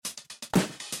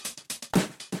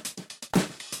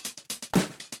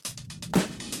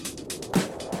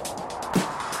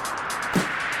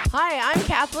Hi, I'm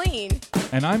Kathleen.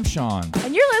 And I'm Sean.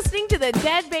 And you're listening to the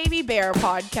Dead Baby Bear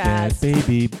podcast. Dead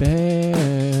Baby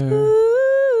Bear. Ooh.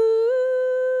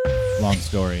 Long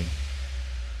story.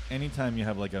 Anytime you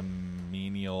have like a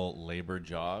menial labor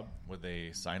job with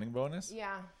a signing bonus,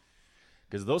 Yeah.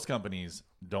 because those companies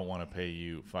don't want to pay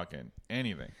you fucking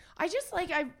anything. I just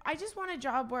want a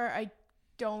job where I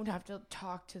don't have to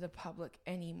talk to the public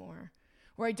anymore.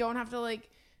 Where I don't have to like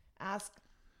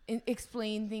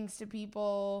explain things to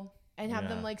people and have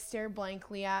them like stare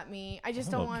blankly at me. I just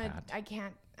don't want to.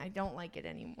 I don't like it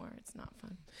anymore. It's not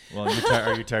fun. Well,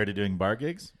 are you tired of doing bar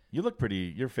gigs? You look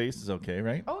pretty. Your face is okay,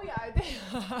 right? Oh yeah.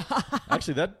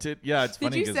 Actually, it's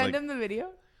funny. Did you send him the video?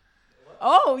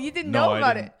 Oh, you didn't know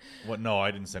about it. What? No, I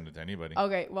didn't send it to anybody.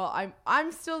 Okay, well,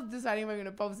 I'm still deciding if I'm going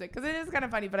to post it because it is kind of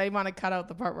funny, but I want to cut out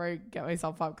the part where I get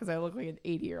myself up because I look like an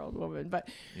 80-year-old woman. But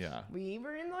yeah, we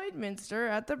were in Lloydminster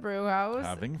at the brew house,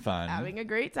 having fun, having a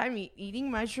great time,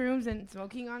 eating mushrooms and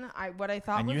smoking on what I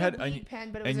thought was a weed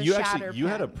pen, but it was a shatter pen. You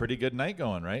had a pretty good night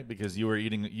going, right? Because you were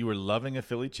loving a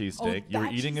Philly cheesesteak. You were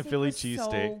eating a Philly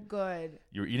cheesesteak. So good.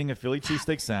 You were eating a Philly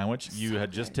cheesesteak sandwich. You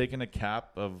had just taken a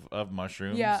cap of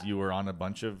mushrooms. Yeah. You were on a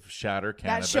bunch of shatter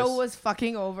cannabis. That show was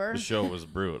fucking over. The show was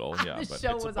brutal. Yeah, the but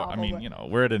show was awful. I mean,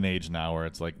 we're at an age now where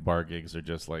it's like bar gigs are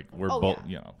just like both.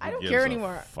 I don't care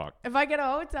anymore. Fuck. If I get a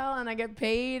hotel and I get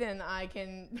paid and I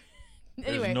can.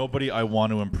 Anyway. There's nobody I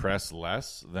want to impress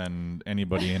less than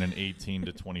anybody in an 18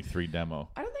 to 23 demo.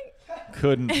 I don't think.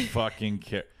 Couldn't fucking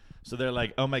care. So they're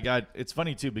like, oh my God. It's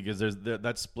funny too because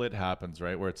that split happens,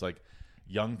 right? Where it's like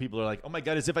young people are like, oh my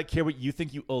God, as if I care what you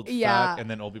think, you old fuck. And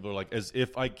then old people are like, as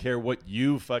if I care what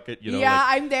you fuck it. Yeah, like,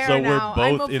 I'm there so now.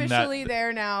 We're both I'm officially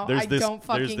there now. I don't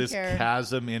fucking care. There's this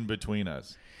chasm in between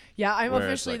us. Yeah, I'm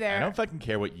officially there. I don't fucking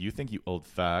care what you think, you old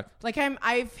fuck. Like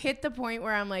I've hit the point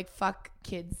where I'm like, fuck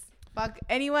kids. Fuck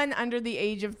anyone under the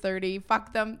age of 30.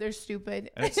 Fuck them. They're stupid.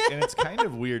 And it's kind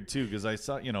of weird too because I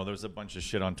saw, there was a bunch of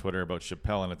shit on Twitter about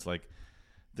Chappelle and it's like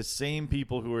the same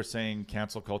people who are saying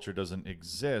cancel culture doesn't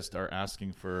exist are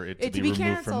asking for it to be removed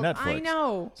canceled. from Netflix. I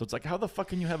know. So it's like, how the fuck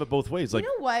can you have it both ways? Like,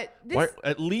 you know what?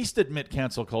 At least admit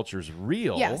cancel culture is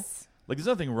real. Yes. Like, there's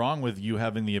nothing wrong with you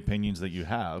having the opinions that you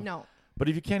have. No. But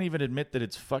if you can't even admit that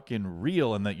it's fucking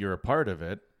real and that you're a part of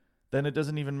it, then it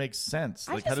doesn't even make sense.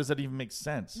 Like, how does that even make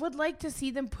sense? Would like to see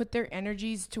them put their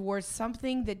energies towards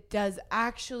something that does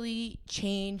actually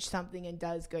change something and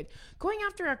does good. Going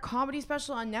after a comedy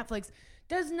special on Netflix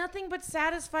does nothing but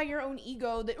satisfy your own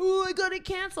ego that, oh, I got it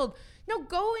canceled. No,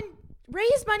 go and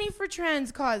raise money for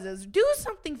trans causes. Do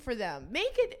something for them.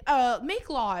 Make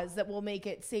laws that will make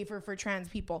it safer for trans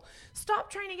people. Stop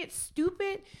trying to get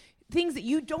stupid things that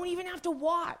you don't even have to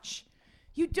watch.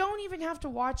 You don't even have to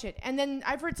watch it. And then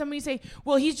I've heard somebody say,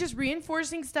 well, he's just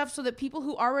reinforcing stuff so that people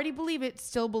who already believe it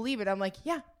still believe it. I'm like,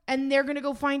 yeah. And they're going to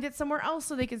go find it somewhere else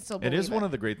so they can still believe it. It is one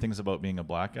of the great things about being a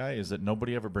black guy is that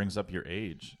nobody ever brings up your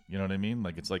age. You know what I mean?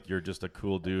 Like, it's like you're just a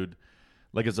cool dude.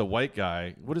 Like, as a white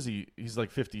guy, what is he? He's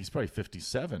like 50. He's probably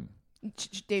 57.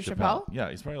 Dave Chappelle? Yeah,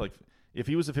 he's probably like, if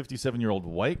he was a 57-year-old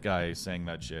white guy saying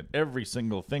that shit, every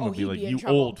single thing would be like, you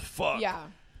trouble. old fuck. Yeah.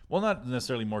 Well, not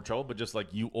necessarily more trouble, but just like,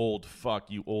 you old fuck,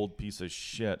 you old piece of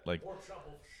shit. Like, more trouble,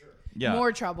 for sure. Yeah.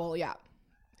 More trouble, yeah.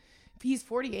 He's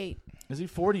 48. Is he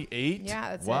 48? Yeah,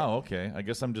 that's Wow, okay. I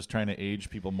guess I'm just trying to age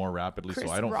people more rapidly so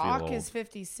I don't Rock feel old. is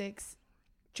 56.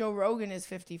 Joe Rogan is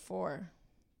 54.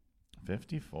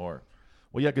 54.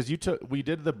 Well, yeah, because we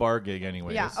did the bar gig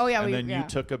anyways. Yeah. Oh, yeah. And then you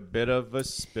took a bit of a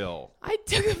spill. I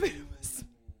took a bit of a spill.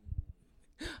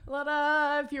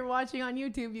 If you're watching on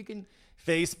YouTube, you can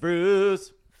face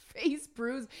bruise. Face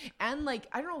bruise. And like,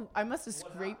 I don't know, I must have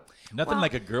scraped. Nothing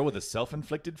like a girl with a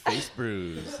self-inflicted face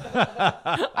bruise.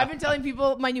 I've been telling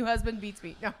people my new husband beats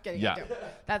me. No, I'm kidding. Yeah.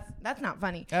 That's not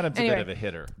funny. Adam's a bit of a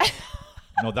hitter.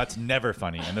 No, that's never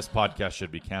funny, and this podcast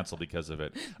should be canceled because of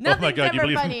it. Nothing's oh my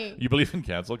God, funny. You believe in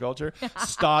cancel culture?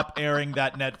 Stop airing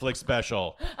that Netflix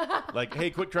special. Like, hey,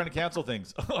 quit trying to cancel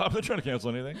things. I'm not trying to cancel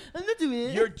anything. I'm not doing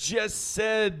it. You just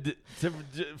said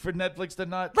for Netflix to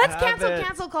not. Let's have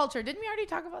cancel culture. Didn't we already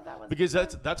talk about that one? Because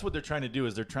that's what they're trying to do.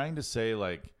 Is they're trying to say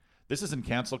like, this isn't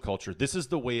cancel culture. This is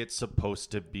the way it's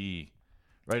supposed to be.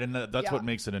 Right, and that's what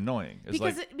makes it annoying. It's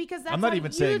because that's I'm not how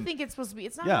even you saying, think it's supposed to be.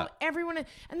 It's not how everyone.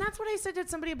 And that's what I said to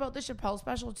somebody about the Chappelle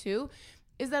special too,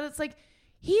 is that it's like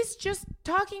he's just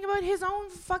talking about his own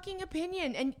fucking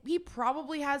opinion, and he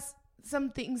probably has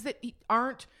some things that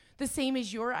aren't the same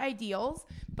as your ideals,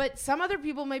 but some other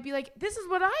people might be like, this is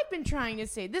what I've been trying to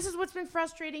say. This is what's been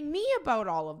frustrating me about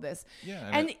all of this.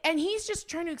 Yeah, and he's just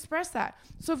trying to express that.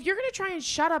 So if you're going to try and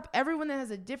shut up everyone that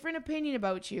has a different opinion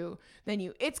about you than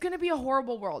you, it's going to be a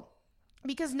horrible world.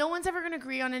 because no one's ever going to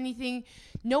agree on anything.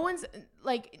 No one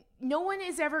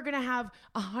is ever going to have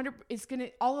 100.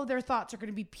 All of their thoughts are going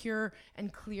to be pure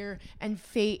and clear and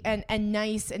and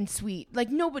nice and sweet. Like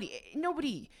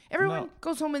nobody. Everyone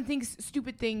goes home and thinks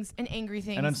stupid things and angry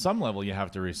things. And on some level, you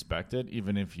have to respect it,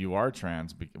 even if you are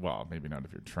trans. Well, maybe not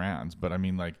if you're trans, but I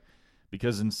mean, like,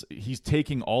 because he's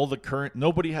taking all the current.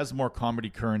 Nobody has more comedy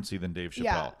currency than Dave Chappelle.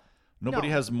 Yeah. Nobody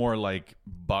has more like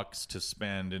bucks to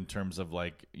spend in terms of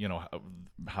like, you know,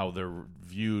 how they're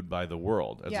viewed by the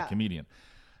world as a comedian.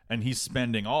 And he's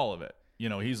spending all of it. You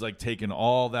know, he's like taking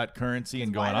all that currency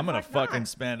and going, I'm going to fucking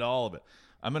spend all of it.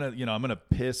 I'm going to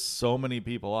piss so many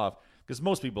people off, because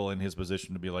most people in his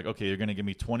position to be like, okay, you're going to give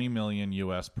me 20 million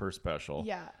US per special.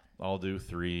 Yeah. I'll do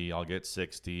 3. I'll get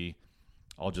 60.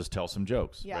 I'll just tell some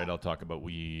jokes, right? I'll talk about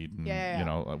weed and, you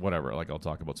know, whatever. Like, I'll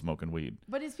talk about smoking weed.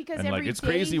 But it's because and, like, it's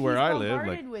crazy where I live.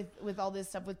 Like, with all this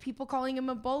stuff, with people calling him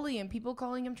a bully and people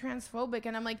calling him transphobic.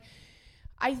 And I'm like,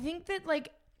 I think that,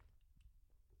 like,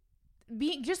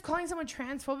 just calling someone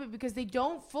transphobic because they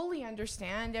don't fully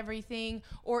understand everything,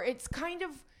 or it's kind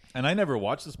of... And I never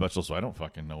watched the special, so I don't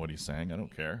fucking know what he's saying. I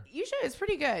don't care. You should. It's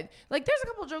pretty good. Like, there's a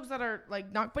couple jokes that are,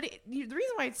 like, not... But the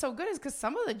reason why it's so good is because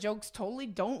some of the jokes totally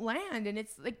don't land. And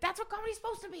it's, like, that's what comedy's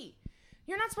supposed to be.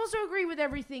 You're not supposed to agree with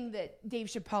everything that Dave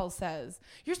Chappelle says.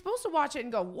 You're supposed to watch it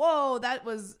and go, whoa,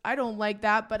 I don't like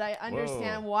that, but I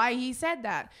understand why he said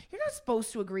that. You're not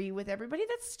supposed to agree with everybody.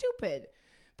 That's stupid.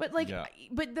 But, like,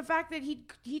 but the fact that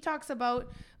he talks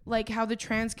about, like, how the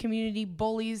trans community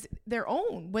bullies their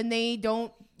own when they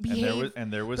don't behave.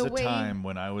 And there was a time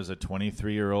when I was a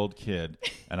 23-year-old kid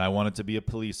and I wanted to be a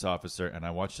police officer, and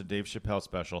I watched the Dave Chappelle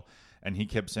special, and he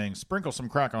kept saying, sprinkle some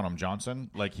crack on him,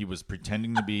 Johnson. Like, he was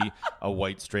pretending to be a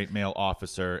white straight male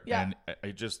officer. And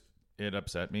it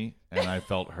upset me, and I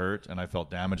felt hurt, and I felt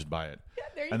damaged by it.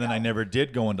 And then I never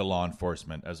did go into law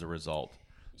enforcement as a result.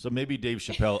 So maybe Dave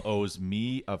Chappelle owes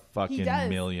me a fucking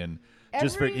million.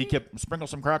 He kept sprinkle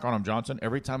some crack on him, Johnson.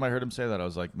 Every time I heard him say that, I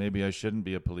was like, maybe I shouldn't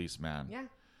be a policeman. Yeah.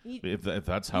 If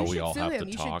that's how we all have to talk.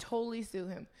 You should totally sue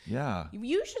him. Yeah.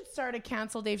 You should start a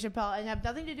cancel Dave Chappelle and have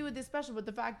nothing to do with this special, but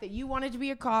the fact that you wanted to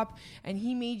be a cop and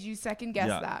he made you second guess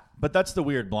that. But that's the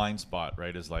weird blind spot,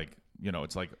 right? Is like, you know,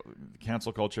 it's like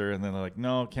cancel culture, and then they're like,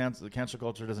 no, cancel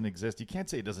culture doesn't exist. You can't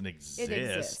say it doesn't exist. It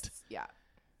exists. Yeah.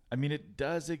 I mean, it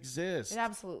does exist. It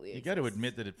absolutely exists. You got to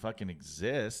admit that it fucking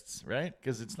exists, right?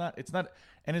 Because it's not,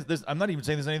 and I'm not even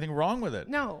saying there's anything wrong with it.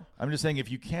 No. I'm just saying if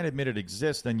you can't admit it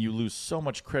exists, then you lose so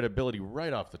much credibility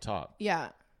right off the top.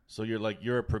 Yeah. So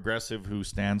you're a progressive who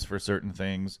stands for certain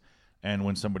things, and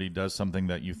when somebody does something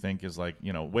that you think is like,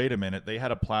 you know, wait a minute, they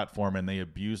had a platform and they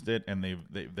abused it and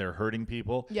they're hurting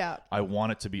people. Yeah. I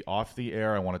want it to be off the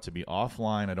air. I want it to be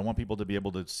offline. I don't want people to be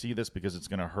able to see this because it's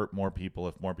going to hurt more people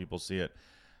if more people see it.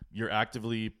 You're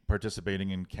actively participating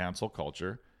in cancel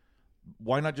culture.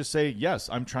 Why not just say, yes,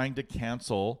 I'm trying to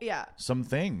cancel some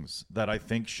things that I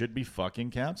think should be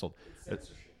fucking canceled.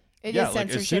 It is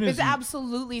censorship. It's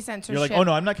absolutely censorship. You're like, oh,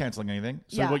 no, I'm not canceling anything.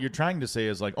 So what you're trying to say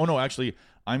is like, oh, no, actually,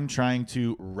 I'm trying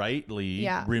to rightly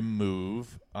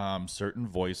remove certain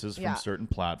voices from certain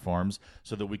platforms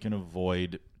so that we can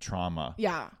avoid trauma.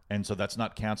 Yeah. And so that's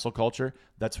not cancel culture.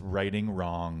 That's righting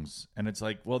wrongs. And it's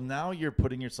like, well, now you're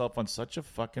putting yourself on such a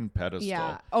fucking pedestal.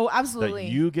 Yeah. Oh, absolutely.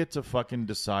 That you get to fucking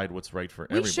decide what's right for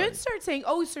everybody. We should start saying,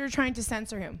 oh, so you're trying to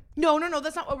censor him. No,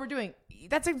 that's not what we're doing.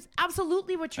 That's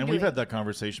absolutely what you're doing. And we've had that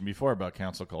conversation before about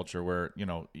cancel culture where, you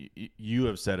know, you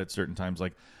have said at certain times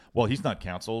like, well, he's not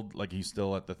canceled, like he's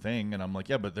still at the thing. And I'm like,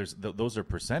 yeah, but there's those are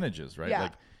percentages, right? Yeah.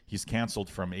 Like he's canceled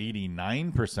from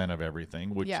 89% of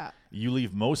everything, which you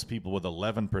leave most people with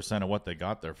 11% of what they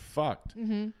got, they're fucked.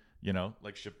 Mm-hmm. You know,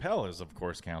 like Chappelle is, of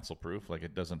course, cancel proof. Like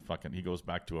it doesn't fucking, he goes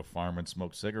back to a farm and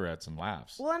smokes cigarettes and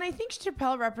laughs. Well, and I think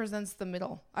Chappelle represents the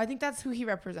middle. I think that's who he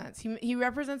represents. He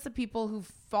represents the people who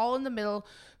fall in the middle,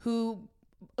 who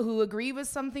agree with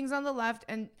some things on the left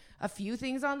and a few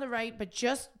things on the right, but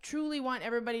just truly want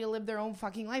everybody to live their own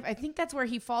fucking life. I think that's where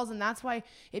he falls, and that's why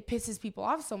it pisses people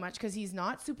off so much, because he's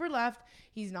not super left,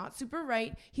 he's not super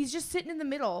right, he's just sitting in the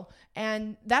middle.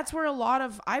 And that's where a lot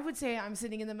of, I would say, I'm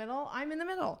sitting in the middle, I'm in the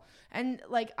middle. And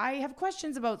like, I have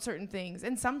questions about certain things,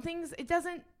 and some things, it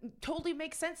doesn't totally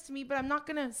make sense to me, but I'm not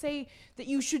going to say that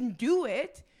you shouldn't do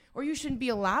it or you shouldn't be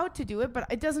allowed to do it,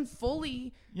 but it doesn't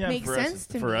fully make sense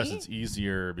to me. For us, it's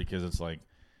easier because it's like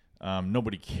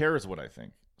nobody cares what I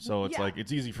think. So it's like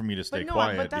it's easy for me to stay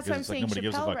quiet. But that's what I'm saying.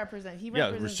 Chappelle represents. He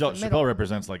represents the middle. Chappelle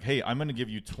represents like, hey, I'm going to give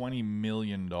you $20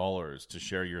 million to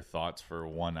share your thoughts for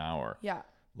 1 hour. Yeah.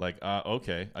 Like,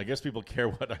 okay, I guess people care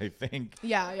what I think.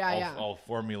 Yeah. I'll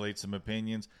formulate some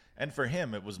opinions. And for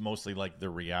him, it was mostly like the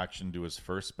reaction to his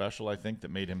first special, I think,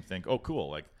 that made him think, oh, cool,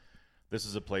 like this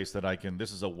is a place that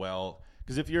this is a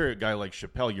because if you're a guy like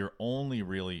Chappelle, you're only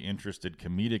really interested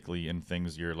comedically in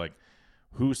things you're like,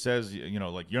 who says,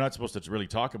 like you're not supposed to really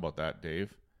talk about that,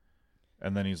 Dave.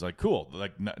 And then he's like, cool,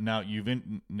 like now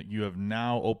you have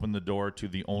now opened the door to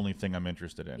the only thing I'm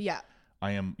interested in. Yeah.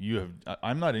 I'm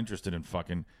not interested in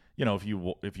fucking,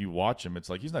 if you watch him, it's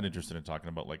like he's not interested in talking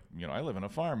about like, I live in a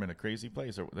farm in a crazy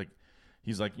place, or like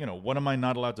he's like, what am I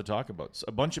not allowed to talk about? So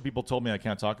a bunch of people told me I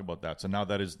can't talk about that. So now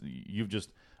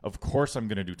of course I'm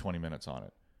going to do 20 minutes on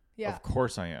it. Yeah. Of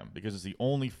course I am, because it's the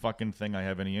only fucking thing I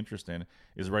have any interest in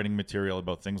is writing material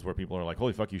about things where people are like,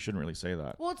 holy fuck, you shouldn't really say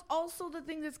that. Well, it's also the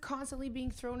thing that's constantly being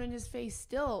thrown in his face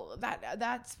still.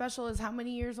 That special is how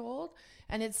many years old,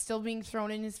 and it's still being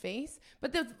thrown in his face.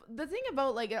 But the thing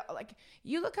about like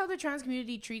you look how the trans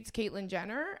community treats Caitlyn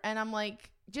Jenner, and I'm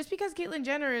like, just because Caitlyn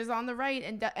Jenner is on the right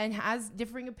and has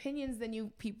differing opinions than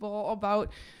you people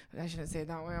about, I shouldn't say it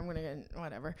that way, I'm gonna get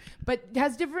whatever, but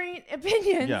has differing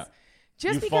opinions. Yeah.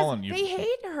 Just because they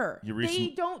hate her.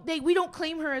 We don't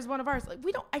claim her as one of ours. Like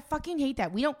I fucking hate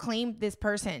that. We don't claim this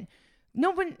person.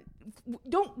 No one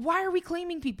why are we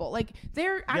claiming people? Like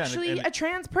they're actually a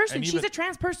trans person. She's a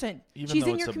trans person. She's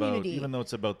in your community. Even though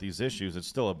it's about these issues, it's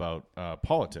still about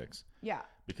politics. Yeah.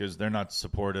 Because they're not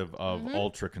supportive of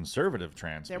ultra conservative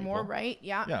trans people. They're more right,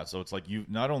 yeah. Yeah, so it's like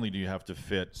not only do you have to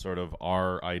fit sort of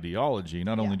our ideology,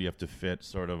 not only do you have to fit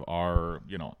sort of our,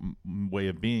 way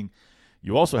of being,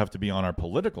 you also have to be on our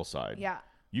political side. Yeah.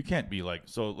 You can't be like,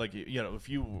 so like, if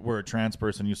you were a trans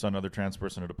person, you saw another trans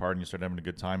person at a party and you started having a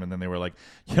good time, and then they were like,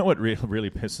 what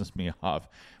really pisses me off?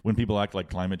 When people act like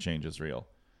climate change is real.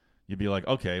 You'd be like,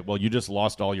 okay, well, you just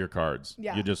lost all your cards.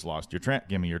 Yeah. You just lost your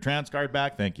give me your trans card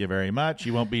back. Thank you very much.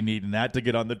 You won't be needing that to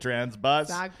get on the trans bus.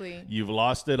 Exactly. You've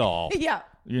lost it all. Yeah.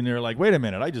 And you're like, wait a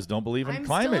minute, I just don't believe in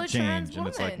climate change. And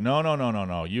it's like,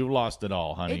 no. You've lost it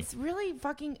all, honey. It's really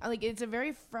fucking, like, it's a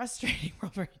very frustrating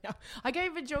world right now. Like, I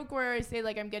have a joke where I say,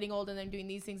 like, I'm getting old and I'm doing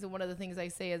these things. And one of the things I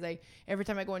say is, every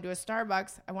time I go into a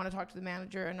Starbucks, I want to talk to the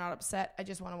manager and not upset. I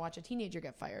just want to watch a teenager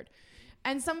get fired.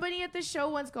 And somebody at the show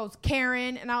once goes,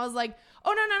 Karen. And I was like,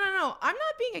 oh, no. I'm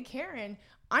not being a Karen.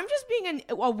 I'm just being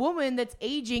a woman that's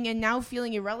aging and now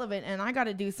feeling irrelevant, and I got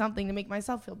to do something to make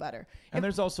myself feel better. And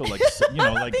there's also like, I'm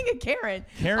not being a Karen.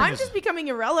 I'm just becoming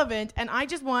irrelevant, and I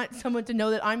just want someone to know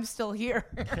that I'm still here.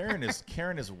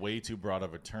 Karen is way too broad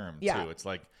of a term too. Yeah. It's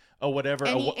like, whatever,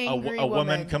 a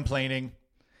woman complaining,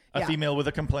 a female with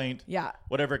a complaint. Yeah.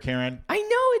 Whatever, Karen. I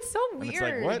know, it's so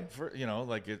weird. And it's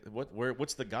like, what?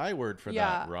 What's the guy word for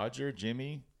that? Roger,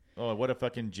 Jimmy. Oh, what a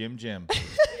fucking Jim.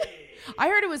 I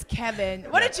heard it was Kevin.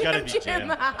 What a Jim. It's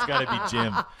gotta be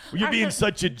Jim. You're being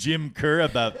such a Jim Kerr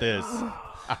about this.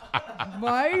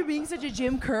 Why are you being such a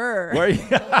Jim Kerr? We're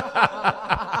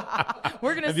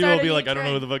gonna and start. People will be like, I don't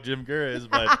know who the fuck Jim Kerr is,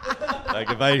 but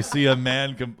like if I see a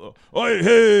man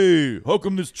hey, how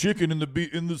come this chicken in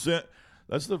the sand?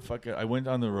 That's the fucking. I went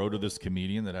on the road to this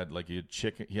comedian that had like a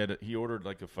chicken. He ordered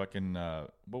like a fucking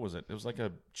what was it? It was like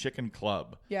a chicken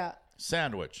club. Yeah.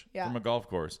 Sandwich from a golf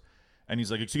course. And he's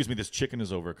like, excuse me, this chicken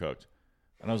is overcooked.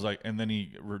 And I was like, and then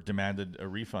he demanded a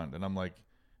refund. And I'm like,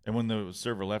 and when the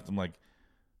server left, I'm like,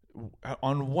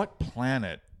 on what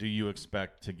planet do you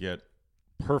expect to get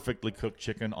perfectly cooked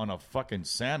chicken on a fucking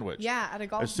sandwich? Yeah, at a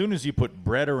golf. As soon as you put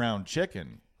bread around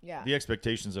chicken, the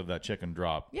expectations of that chicken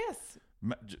drop. Yes.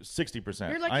 60%.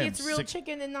 You're lucky it's real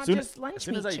chicken and not just lunch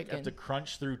meat chicken. As soon as I have to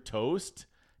crunch through toast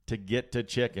to get to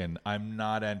chicken, I'm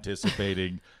not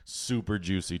anticipating super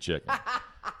juicy chicken.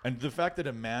 And the fact that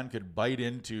a man could bite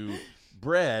into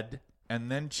bread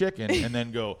and then chicken and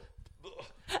then go,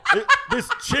 this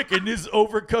chicken is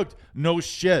overcooked. No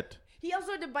shit. He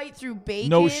also had to bite through bacon.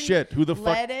 No shit. Who the fuck?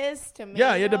 Lettuce, tomatoes.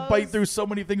 Yeah, he had to bite through so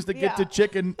many things to get to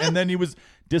chicken, and then he was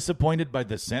disappointed by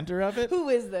the center of it. Who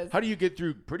is this? How do you get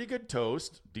through pretty good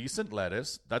toast, decent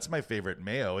lettuce? That's my favorite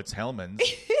mayo. It's Hellman's.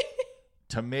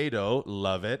 Tomato,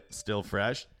 love it, still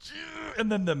fresh. And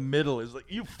then the middle is like,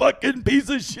 you fucking piece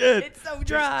of shit. It's so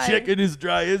dry. This chicken is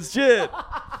dry as shit.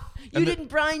 You didn't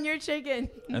brine your chicken.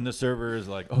 And the server is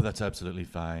like, oh, that's absolutely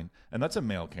fine. And that's a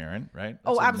male Karen, right?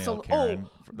 That's absolutely.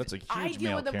 That's a huge I deal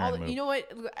male with them Karen all. move. You know what?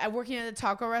 Working at a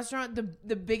taco restaurant,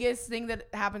 the biggest thing that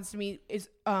happens to me is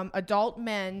adult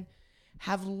men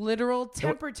have literal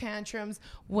temper tantrums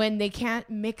when they can't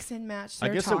mix and match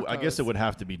their tacos. I guess it would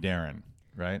have to be Darren.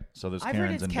 Right? So there's I've Karens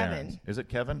heard it's and Kevin. Darrens. Is it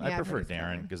Kevin? Yeah, I prefer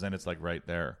Darren because then it's like right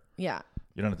there. Yeah.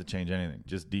 You don't have to change anything.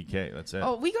 Just DK. That's it.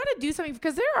 Oh, we got to do something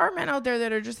because there are men out there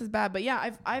that are just as bad. But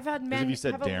yeah, I've had men. If you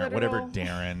said have a Darren, literal... whatever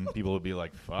Darren, people would be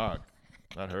like, "Fuck,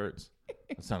 that hurts."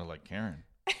 That sounded like Karen.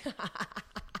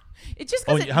 It's just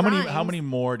because how many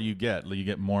more do you get? Do you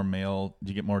get more male? Do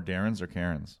you get more Darrens or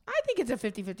Karens? I think it's a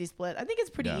 50-50 split. I think it's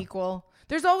pretty Yeah. equal.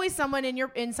 There's always someone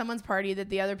in someone's party that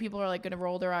the other people are like going to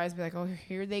roll their eyes and be like, "Oh,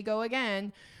 here they go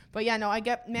again." But yeah, no, I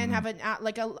get men have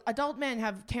adult men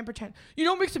have temper tantrum. You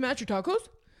don't mix and match your tacos?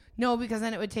 No, because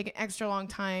then it would take an extra long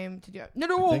time to do it.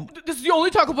 No, this is the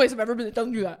only taco place I've ever been that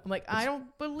doesn't do that. I'm like, I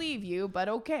don't believe you, but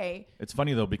okay. It's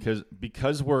funny though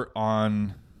because we're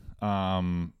on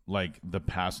like the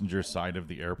passenger side of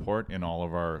the airport in all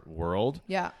of our world.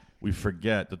 Yeah. We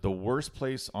forget that the worst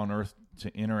place on earth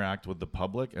to interact with the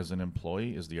public as an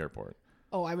employee is the airport.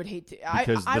 Oh, I would hate to. I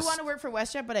want to work for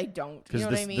WestJet, but I don't. You know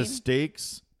what I mean? The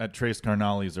steaks at Trace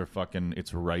Carnali's are fucking,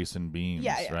 it's rice and beans,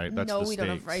 right? That's the we don't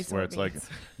have steaks rice where or it's beans. like,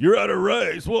 you're out of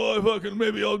rice. Well,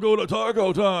 maybe I'll go to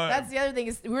taco time. That's the other thing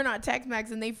is we're not Tex-Mex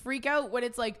and they freak out when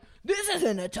it's like, this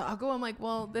isn't a taco. I'm like,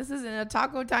 well, this isn't a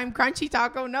taco time crunchy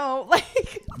taco. No,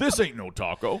 like this ain't no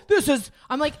taco. This is.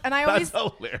 I'm like, and I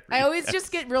always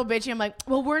just get real bitchy. I'm like,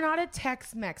 well, we're not a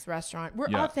Tex-Mex restaurant. We're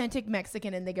authentic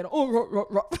Mexican, and they get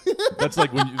That's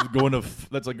like when you going to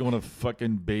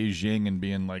fucking Beijing and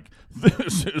being like,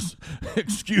 this is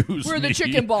excuse we're me. The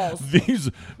chicken balls.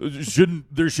 These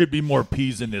there should be more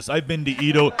peas in this. I've been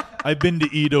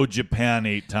to Edo, Japan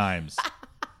 8 times.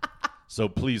 So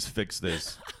please fix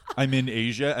this. I'm in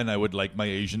Asia and I would like my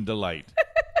Asian delight.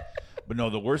 But no,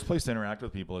 the worst place to interact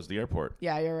with people is the airport.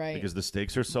 Yeah, you're right. Because the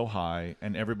stakes are so high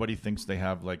and everybody thinks they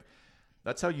have like,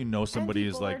 that's how you know somebody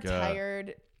is like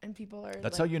tired and people are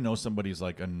that's how you know somebody's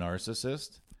like a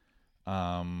narcissist.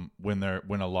 When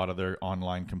a lot of their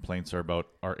online complaints are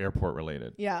airport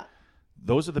related. Yeah.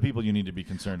 Those are the people you need to be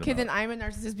concerned about. Okay, then I'm a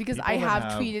narcissist because I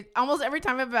have tweeted almost every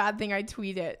time I have a bad thing, I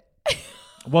tweet it.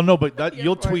 Well, no, but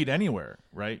you'll tweet anywhere,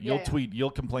 right? Yeah, you'll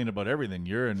complain about everything.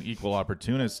 You're an equal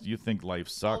opportunist. You think life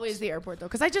sucks. Always the airport though,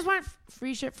 because I just want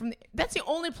free ship from. That's the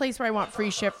only place where I want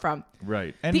free ship from.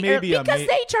 Right, and because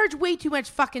they charge way too much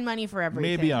fucking money for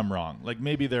everything. Maybe I'm wrong. Like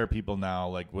maybe there are people now,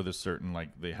 like with a certain, like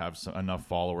they have enough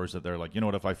followers that they're like, you know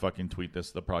what? If I fucking tweet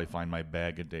this, they'll probably find my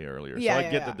bag a day earlier. Yeah, so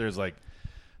I get that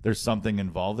there's something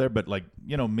involved there, but like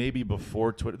maybe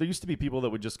before Twitter, there used to be people that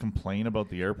would just complain about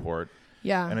the airport.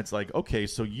 Yeah. And it's like, okay,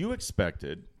 so you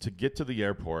expected to get to the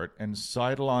airport and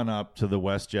sidle on up to the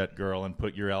WestJet girl and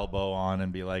put your elbow on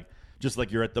and be like, just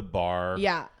like you're at the bar.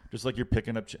 Yeah. Just like you're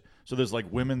picking up. So there's like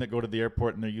women that go to the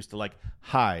airport and they're used to like,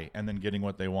 hi, and then getting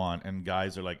what they want. And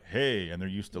guys are like, hey, and they're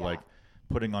used to like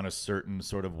putting on a certain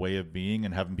sort of way of being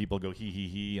and having people go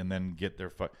he, and then get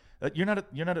their You're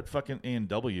not at fucking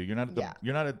A&W. You're not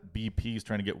at BP's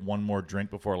trying to get one more drink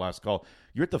before last call.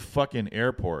 You're at the fucking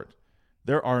airport.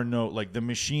 There are no, like, the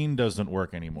machine doesn't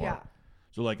work anymore. Yeah.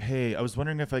 So, like, hey, I was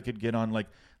wondering if I could get on, like,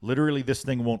 literally this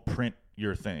thing won't print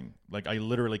your thing. Like, I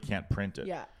literally can't print it.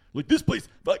 Yeah. Like, this place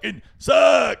fucking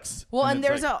sucks. Well, and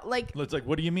there's It's like,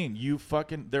 what do you mean?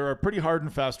 There are pretty hard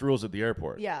and fast rules at the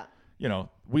airport. Yeah.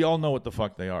 We all know what the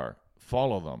fuck they are.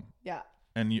 Follow them. Yeah.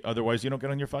 And otherwise, you don't get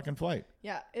on your fucking flight.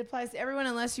 Yeah, it applies to everyone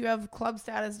unless you have club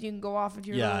status. You can go off if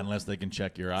you're unless they can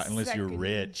check your eye. Unless you're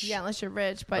rich. Yeah, unless you're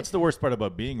rich. But that's the worst part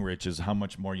about being rich is how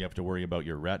much more you have to worry about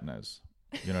your retinas.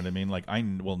 You know what I mean? Like I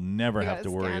will never have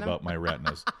to worry about my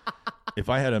retinas. If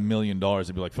I had $1 million,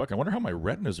 I'd be like, fuck, I wonder how my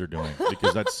retinas are doing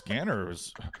because that scanner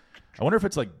is. I wonder if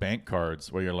it's like bank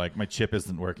cards where you're like, my chip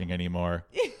isn't working anymore.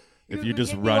 If you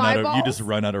just run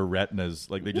out of retinas,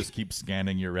 like they just keep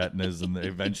scanning your retinas, and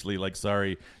eventually, like,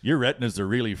 sorry, your retinas are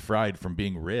really fried from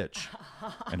being rich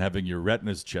and having your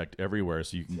retinas checked everywhere,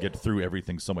 so you can get through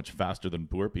everything so much faster than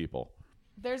poor people.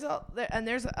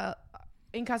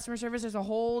 In customer service, there's a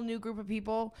whole new group of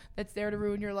people that's there to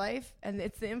ruin your life, and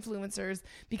it's the influencers,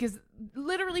 because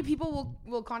literally people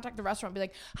will contact the restaurant and be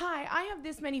like, hi, I have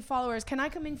this many followers. Can I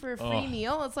come in for a free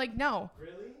meal? It's like, no.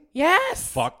 Really? Yes.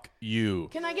 Fuck you.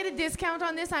 Can I get a discount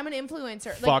on this? I'm an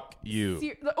influencer. Fuck you.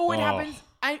 It happens.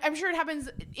 I'm sure it happens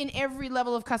in every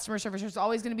level of customer service. There's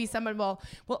always going to be someone, well,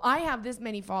 I have this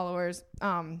many followers.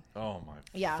 Oh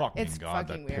my fucking God,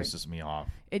 that weird. pisses me off.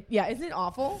 Isn't it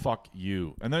awful? Fuck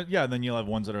you. And then you'll have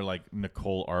ones that are like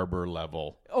Nicole Arbor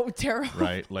level. Oh, terrible.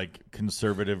 Right? Like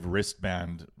conservative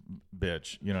wristband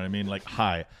bitch. You know what I mean? Like,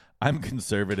 hi, I'm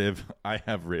conservative. I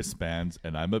have wristbands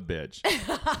and I'm a bitch.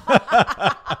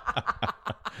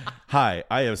 Hi,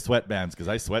 I have sweatbands because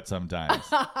I sweat sometimes.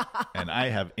 And I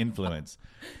have influence.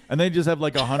 And they just have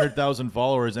like 100,000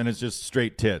 followers and it's just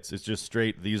straight tits. It's just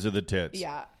straight, these are the tits.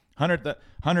 Yeah.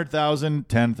 100,000,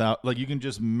 10,000. Like you can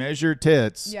just measure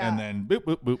tits and then boop,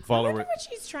 boop, boop, follower. I wonder what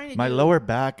she's trying to My do. lower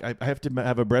back, I have to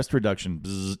have a breast reduction.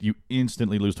 Bzz, you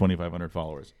instantly lose 2,500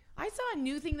 followers. I saw a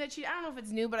new thing that I don't know if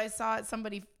it's new, but I saw it,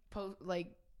 somebody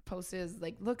posted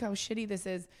like, look how shitty this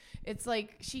is. It's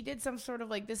like she did some sort of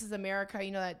like, This Is America,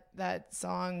 you know, that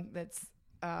song that's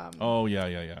oh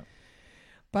yeah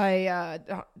by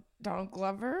Donald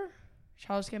Glover,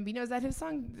 Childish Gambino. Is that his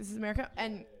song, This Is America?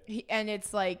 And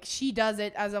it's like she does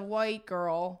it as a white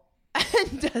girl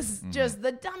and does just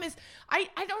the dumbest. I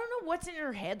don't know what's in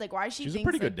her head, like why she's a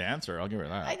pretty good dancer. I'll give her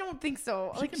that. I don't think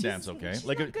so. She can dance okay. She's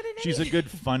like not good at she's a anything.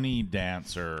 good funny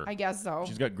dancer. I guess so.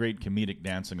 She's got great comedic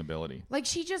dancing ability. Like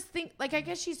she just I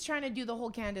guess she's trying to do the whole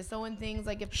Candace Owen things.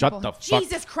 Like if Shut people, the fuck.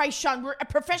 Jesus Christ, Sean, we're a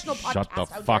professional podcast. Shut the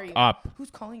How fuck dare you? up. Who's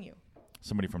calling you?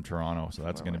 Somebody from Toronto, so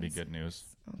that's going to be good news.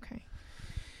 Okay.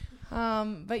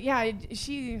 But yeah, I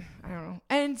don't know.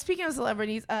 And speaking of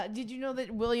celebrities, did you know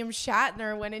that William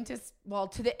Shatner went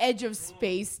to the edge of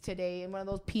space today in one of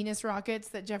those penis rockets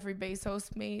that Jeffrey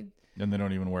Bezos made? And they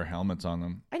don't even wear helmets on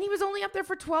them. And he was only up there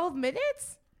for 12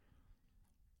 minutes?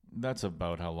 That's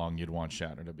about how long you'd want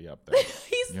Shatner to be up there.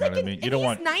 He's you know what I mean? You don't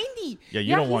want 90. Yeah,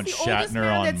 you don't want he's the oldest Shatner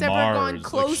man on that's Mars. ever gone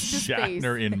close to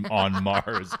Shatner on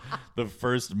Mars, the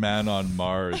first man on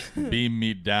Mars. Beam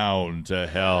me down to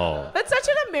hell. That's such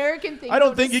an American thing. I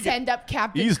don't think to he send up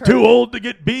Captain He's Kirk. too old to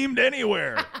get beamed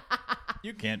anywhere.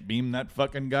 You can't beam that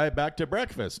fucking guy back to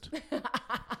breakfast.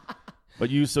 But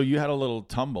you had a little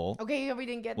tumble. Okay, we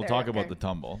didn't get We'll there. talk about the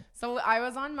tumble. So I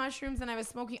was on mushrooms and I was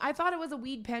smoking. I thought it was a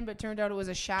weed pen, but turned out it was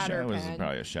a shatter It was pen.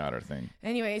 probably a shatter thing.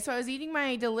 Anyway, so I was eating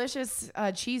my delicious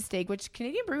cheesesteak, which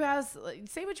Canadian Brew House.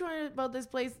 Say what you want about this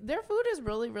place. Their food is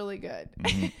really, really good.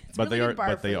 But really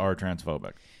they are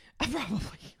transphobic.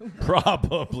 Probably.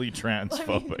 Probably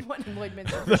transphobic. I mean, one in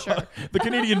Lloydminster for sure. The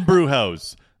Canadian Brew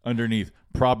House underneath,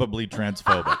 probably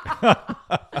transphobic.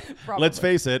 Let's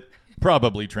face it,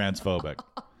 probably transphobic.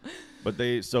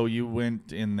 But so you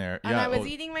went in there. And I was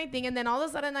eating my thing, and then all of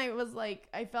a sudden I was like,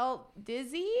 I felt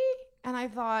dizzy, and I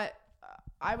thought,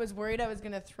 I was worried I was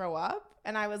going to throw up.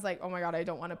 And I was like, oh my God, I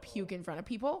don't want to puke in front of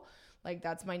people. Like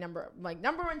that's my number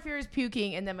one fear is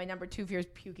puking. And then my number 2 fear is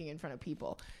puking in front of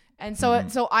people. And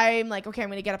so I'm like, okay, I'm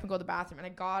going to get up and go to the bathroom. And I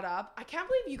got up. I can't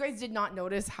believe you guys did not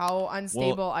notice how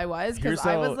unstable I was. Because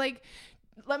I was like,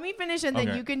 let me finish and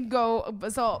then you can go.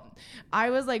 So I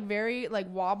was like very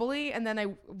like wobbly. And then I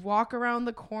walk around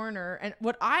the corner. And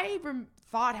what I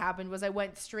thought happened was I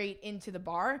went straight into the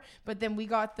bar. But then we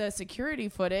got the security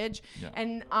footage. Yeah.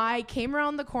 And I came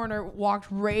around the corner, walked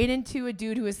right into a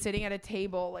dude who was sitting at a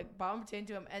table, like bumped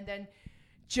into him. And then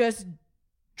just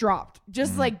dropped,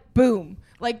 just like boom,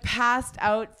 like passed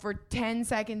out for 10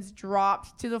 seconds,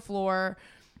 dropped to the floor.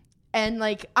 And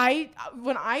like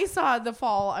when I saw the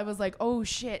fall, I was like, oh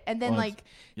shit. And then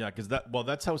because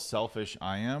that's how selfish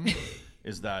I am.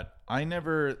 Is that I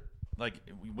never like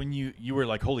when you were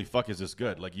like, holy fuck, is this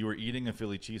good? Like you were eating a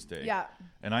Philly cheesesteak. Yeah.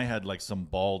 And I had like some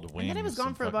bald wings. And then I was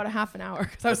gone for about a half an hour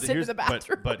because I was sitting in the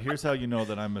bathroom. But here's how you know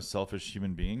that I'm a selfish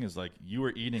human being is like you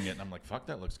were eating it and I'm like, fuck,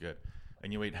 that looks good.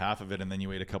 And you ate half of it, and then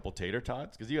you ate a couple tater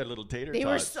tots because you had little tater tots. They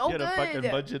were so good. You had a fucking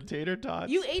bunch of tater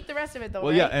tots. You ate the rest of it though. Well,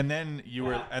 right? yeah, and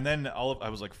then I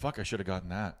was like, "Fuck, I should have gotten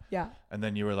that." Yeah. And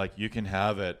then you were like, "You can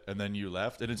have it," and then you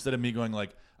left. And instead of me going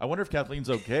like, "I wonder if Kathleen's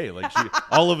okay," like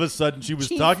all of a sudden she was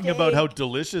talking about how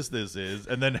delicious this is,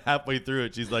 and then halfway through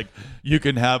it, she's like, "You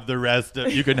can have the rest.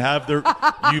 You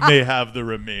may have the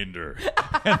remainder."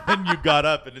 And then you got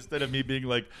up, and instead of me being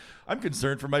like, I'm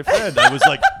concerned for my friend, I was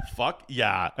like, fuck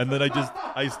yeah. And then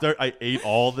I ate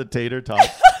all the tater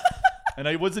tots. And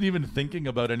I wasn't even thinking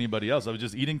about anybody else. I was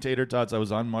just eating tater tots. I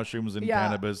was on mushrooms and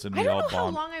cannabis, and we all bombed. I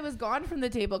don't know how long I was gone from the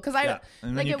table because at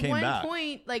one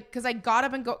point, like, because I got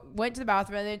up and went to the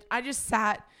bathroom, and then I just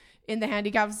sat in the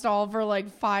handicap stall for like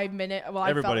 5 minutes. Well,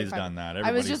 everybody's done that.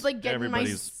 I was just like getting my,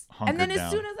 and then down.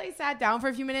 As soon as I sat down for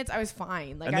a few minutes, I was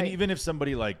fine. Like, and then even if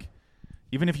somebody like.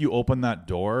 Even if you open that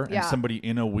door and somebody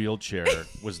in a wheelchair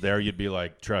was there, you'd be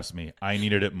like, trust me, I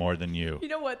needed it more than you. You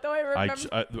know what, though? I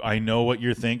remember. I know what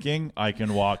you're thinking. I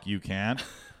can walk. You can't.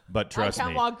 But trust me. I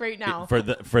can't walk right now. For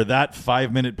that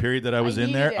 5-minute period that I was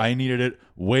in there, I needed it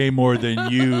way more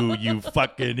than you, you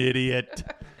fucking idiot.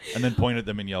 And then point at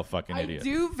them and yell, fucking idiot. I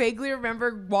do vaguely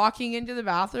remember walking into the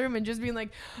bathroom and just being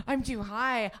like, I'm too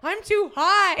high. I'm too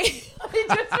high. I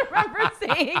just remember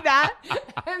saying that.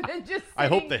 And then just I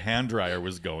hope the hand dryer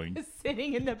was going.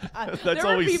 Sitting in the bathroom.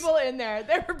 There were people in there.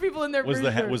 There were people in there.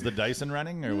 Was the Dyson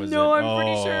running? Or was no, it? I'm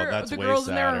pretty sure that's the way girls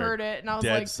in there sadder. heard it. And I was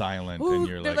dead like, silent. Ooh, And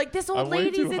you're they're like, this old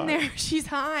lady's in there. She's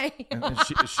high. And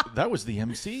that was the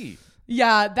MC.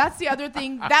 Yeah, that's the other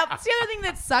thing. That's the other thing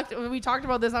that sucked. When we talked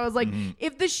about this, I was like,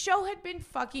 if the show had been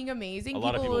fucking amazing, A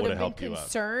lot of people would have been helped you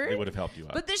concerned. up. They would have helped you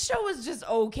up. But this show was just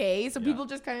okay. So people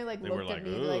just kind of like They looked were at like, me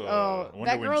 "Ooh, like, I oh, wonder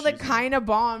that when girl that she's kind of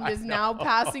bombed is now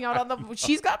passing out on the.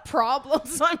 She's got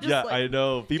problems. So I'm just Yeah, like, I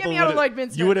know. Get me out of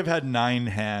Lloydminster. You would have had 9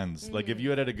 hands. Like if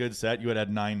you had a good set, you would have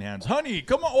had 9 hands. Honey,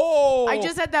 come on! Oh, I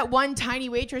just had that one tiny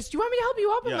waitress. Do you want me to help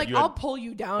you up? I'm Yeah, like, you had I'll pull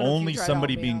you down. only if you try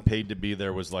somebody to help me being up. paid to be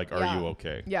there was like, "Are you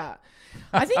okay?" Yeah.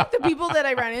 I think the people that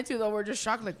I ran into though were just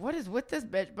shocked, like, what is with this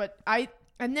bitch? But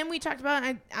and then we talked about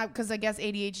because I guess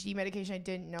ADHD medication I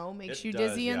didn't know makes you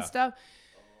dizzy and stuff.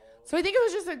 So I think it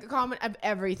was just a comment of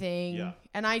everything. Yeah.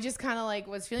 And I just kind of like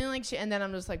was feeling like shit. And then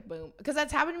I'm just like, boom. Because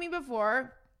that's happened to me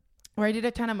before where I did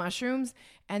a ton of mushrooms.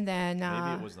 And then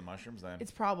Maybe it was the mushrooms then.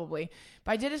 It's probably.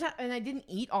 But I did it and I didn't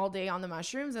eat all day on the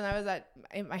mushrooms. And I was at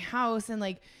my house and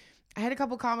like I had a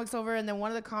couple comics over, and then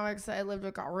one of the comics that I lived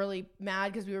with got really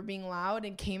mad because we were being loud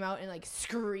and came out and like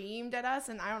screamed at us.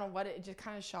 And I don't know what, it just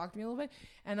kind of shocked me a little bit.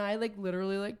 And I like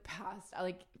literally like passed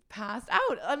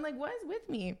out. I'm like, what is with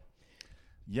me?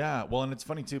 Yeah, well, and it's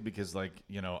funny too because like,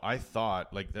 you know, I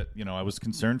thought like that, you know, I was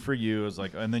concerned for you. I was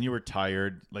like, and then you were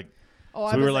tired, like. Oh,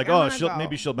 so we were like, oh,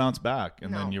 maybe she'll bounce back,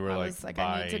 and No, then you were I like, was like, bye.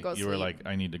 I need to go You were sleep. like,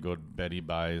 I need to go to bed. He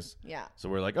buys. Yeah. So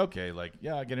we're like, okay, like,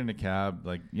 yeah, get in a cab,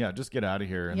 like, yeah, just get out of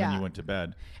here, and then Yeah. you went to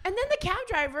bed. And then the cab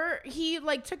driver, he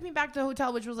like took me back to the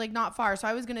hotel, which was like not far. So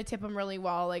I was gonna tip him really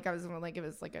well. Like I was gonna like, it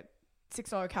was like a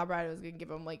 $6 cab ride. I was gonna give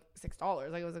him like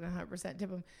 $6. Like I was like 100% tip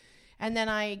him. And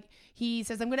then he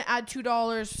says, I'm going to add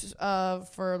 $2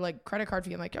 for like credit card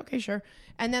fee. I'm like, okay, sure.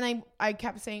 And then I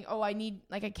kept saying, oh, I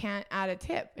can't add a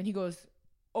tip. And he goes,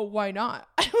 oh, why not?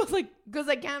 I was like, because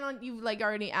I can't you like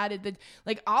already added the,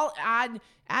 like I'll add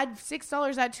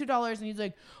 $6, add $2. And he's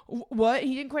like, what?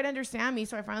 He didn't quite understand me.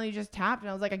 So I finally just tapped and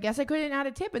I was like, I guess I couldn't add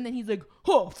a tip. And then he's like,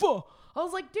 oh, fuck. I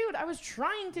was like, dude, I was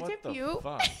trying to tip you.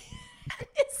 Fuck?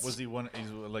 Was he one? He's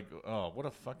like, oh, what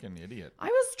a fucking idiot. I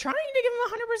was trying to give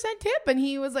him 100% tip, and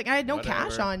he was like, I had no Whatever.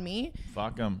 cash on me.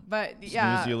 Fuck him. But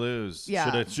yeah, Snooze, you lose.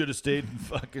 Yeah. Should have stayed in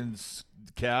fucking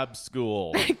cab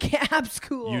school. Cab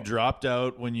school. You dropped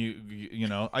out when you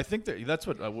know. I think that's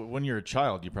what when you're a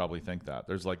child, you probably think that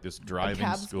there's like this driving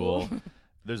cab school.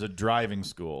 There's a driving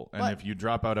school, and if you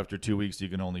drop out after 2 weeks, you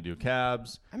can only do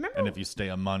cabs. And if you stay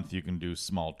a month, you can do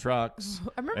small trucks.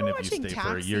 I remember and if watching you stay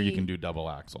Taxi. for a year, you can do double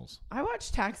axles. I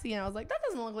watched Taxi, and I was like, that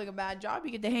doesn't look like a bad job.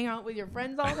 You get to hang out with your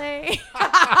friends all day.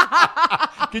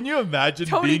 Can you imagine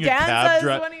Tony being a cab Danza is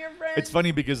driver? one of your friends. It's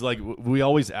funny because like we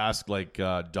always ask like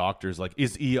doctors like,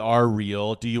 is ER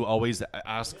real? Do you always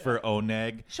ask for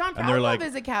Oneg? Sean and they're Proudlove like,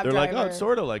 is a cab they're driver. like, oh, it's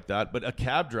sort of like that. But a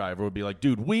cab driver would be like,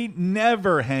 dude, we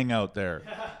never hang out there.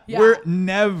 Yeah. We're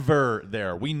never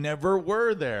there. We never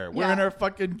were there. We're Yeah. in our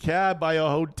fucking cab by a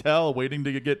hotel waiting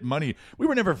to get money. We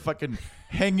were never fucking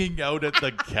hanging out at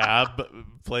the cab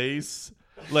place.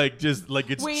 Like just like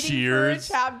it's Waiting for a Cheers,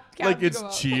 cab like to it's go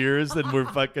up. Cheers, and we're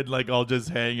fucking like all just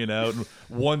hanging out. And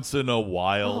once in a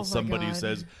while, Oh my somebody God.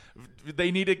 says they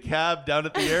need a cab down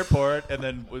at the airport, and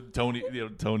then Tony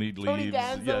leaves.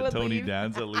 Danza would Tony leave.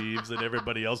 Danza leaves, and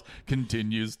everybody else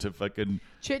continues to fucking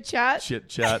Chit chat. chit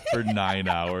chat for 9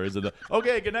 hours. And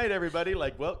okay, good night, everybody.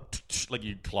 Like, well, like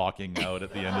you clocking out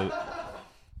at the end of.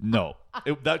 No,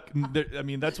 I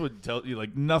mean that's what tells you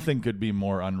like nothing could be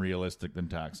more unrealistic than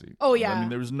Taxi. Oh, yeah. I mean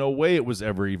there was no way it was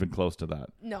ever even close to that.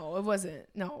 No, it wasn't.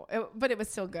 No, but it was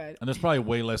still good. And there's probably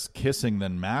way less kissing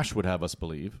than MASH would have us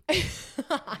believe.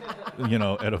 You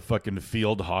know, at a fucking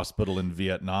field hospital in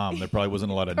Vietnam, there probably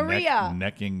wasn't a lot of Korea.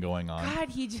 necking going on. God,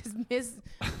 he just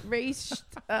misraced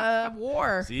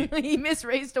war. See? He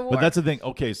misraced a war. But that's the thing.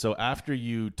 Okay, so after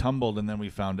you tumbled and then we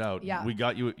found out, Yeah. we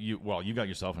got you got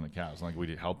yourself in a cab. It's not like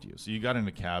we helped you. So you got in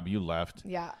a cab, you left.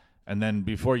 yeah. And then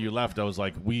before you left, I was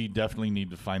like, we definitely need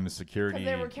to find the 'Cause security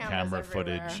there were cameras camera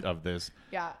everywhere. footage of this.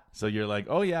 Yeah. So you're like,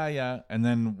 oh, yeah. And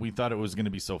then we thought it was going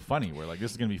to be so funny. We're like,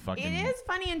 this is going to be fucking. It is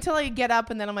funny until I get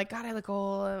up and then I'm like, God, I look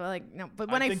old. Like, no.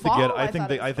 But when I think fall, I think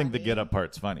thought it was the funny. get up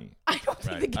part's funny. I don't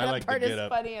think the get up part is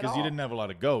funny at all. because you didn't have a lot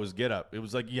of goes. Get up. It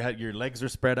was like you had your legs are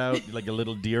spread out like a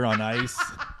little deer on ice.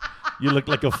 You looked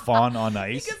like a fawn on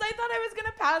ice. Because I thought I was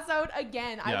gonna pass out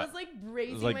again. Yeah. I was like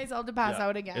bracing like- myself to pass yeah.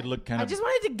 out again. It looked kind I of- just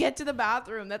wanted to get to the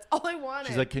bathroom. That's all I wanted.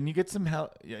 She's like, can you get some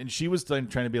help? Yeah, and she was trying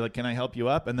to be like, can I help you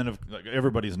up? And then like,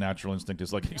 everybody's natural instinct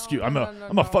is like, excuse, I'm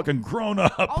a fucking grown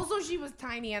up. Also, she was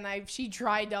tiny, and if she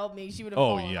tried to help me, she would have.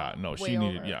 Oh fallen yeah, no, way she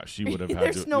needed. over. Yeah, she would have had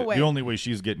There's to. no way. The only way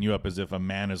she's getting you up is if a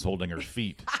man is holding her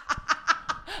feet.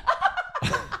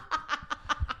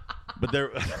 But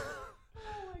there.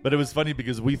 But it was funny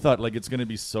because we thought like it's gonna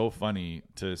be so funny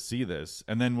to see this,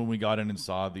 and then when we got in and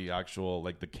saw the actual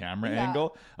like the camera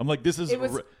angle, I'm like, this is.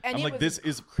 This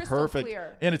is perfect,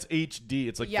 clear. and it's HD.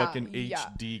 It's like fucking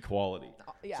HD quality.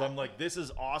 Yeah. So I'm like, this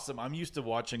is awesome. I'm used to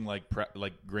watching like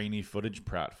grainy footage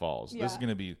pratfalls. This is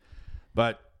gonna be,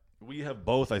 but we have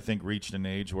both, I think, reached an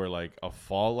age where like a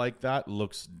fall like that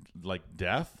looks like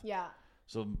death. Yeah.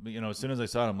 So, as soon as I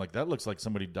saw it, I'm like, that looks like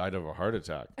somebody died of a heart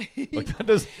attack. Like that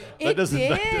doesn't. It looks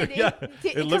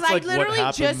like I literally what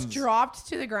happens. just dropped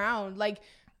to the ground. Like,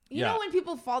 you know, when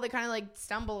people fall, they kind of like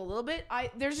stumble a little bit.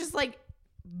 There's just like,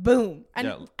 boom,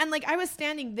 and like I was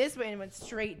standing this way and went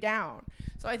straight down.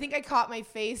 So I think I caught my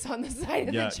face on the side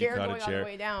of the chair going all the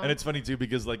way down. And it's funny too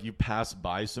because like you pass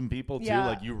by some people too,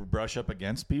 like you brush up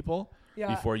against people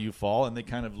before you fall, and they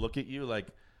kind of look at you like.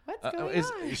 What's going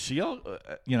on? Is she all,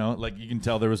 like you can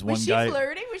tell there was one guy. Was she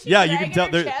flirting? Was she you can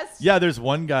tell her chest? there's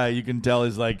one guy you can tell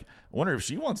is like, I wonder if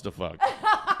she wants to fuck.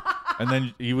 And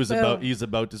then he's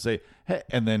about to say, hey,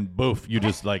 and then boof, you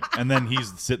just like, and then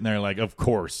he's sitting there like, of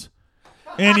course.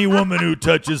 Any woman who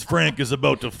touches Frank is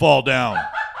about to fall down.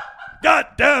 God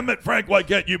damn it, Frank, why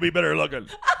can't you be better looking?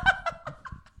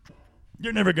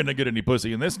 You're never going to get any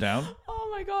pussy in this town. Oh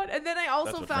my God. And then I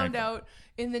also found out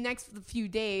in the next few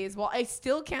days, I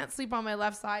still can't sleep on my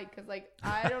left side because like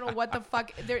I don't know what the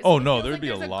fuck. There's there'd be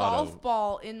a golf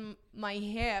ball in my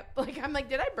hip. Like I'm like,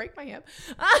 did I break my hip?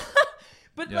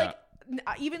 But like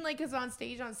even like because on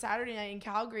stage on Saturday night in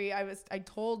Calgary, I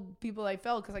told people I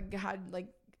fell because I had like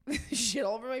shit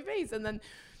all over my face, and then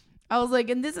I was like,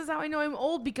 and this is how I know I'm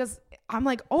old because I'm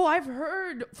like, I've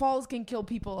heard falls can kill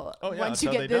people once you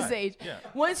get this age. Yeah.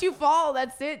 Once you fall,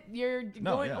 that's it. You're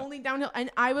going only downhill. And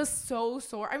I was so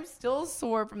sore. I'm still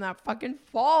sore from that fucking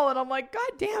fall. And I'm like,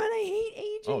 God damn it, I hate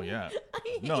aging. Oh yeah.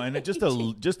 And it just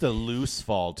a loose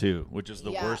fall too, which is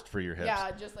the worst for your hips.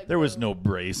 Yeah, just like there was no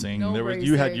bracing.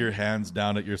 You had your hands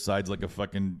down at your sides like a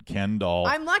fucking Ken doll.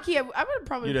 I'm lucky. I would have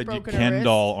probably broken a wrist. Ken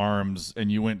doll arms, and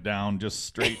you went down just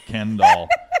straight Ken doll.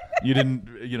 You didn't,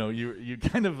 you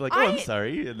kind of like, I'm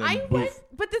sorry. And then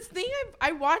but this thing,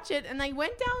 I watch it and I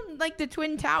went down like the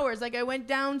Twin Towers. Like I went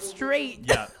down straight.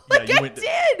 Yeah. I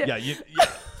did. Yeah.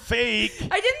 Fake.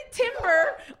 I didn't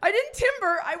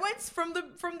timber. I went from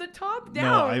the top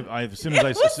down. No, as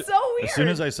soon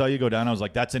as I saw you go down, I was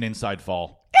like, that's an inside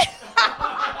fall.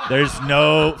 There's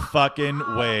no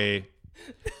fucking way.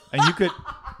 And you could,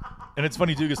 and it's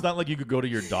funny too, it's not like you could go to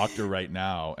your doctor right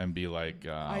now and be like,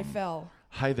 I fell.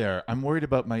 Hi there. I'm worried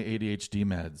about my ADHD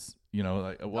meds.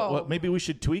 Maybe we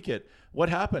should tweak it. What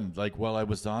happened? Like, well, I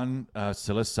was on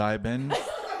psilocybin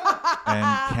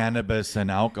and cannabis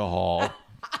and alcohol,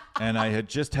 and I had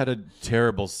just had a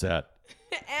terrible set.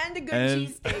 And a good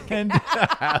cheesesteak. And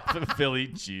half a Philly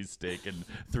cheesesteak and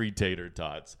 3 tater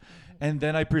tots. And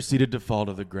then I proceeded to fall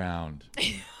to the ground.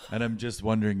 And I'm just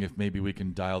wondering if maybe we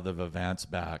can dial the Vivance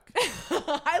back.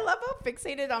 I love how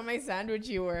fixated on my sandwich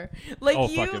you were. Like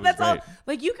that's all.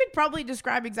 Like you could probably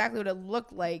describe exactly what it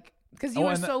looked like because you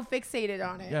were so fixated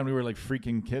on it. Yeah, and we were like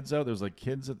freaking kids out. There was like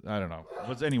kids. I don't know.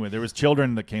 But anyway, there was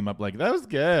children that came up like that was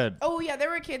good. Oh yeah, there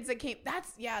were kids that came.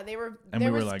 They were. And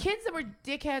there was kids that were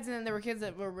dickheads, and then there were kids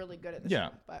that were really good at the show.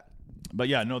 But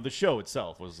yeah, no, the show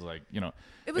itself was like,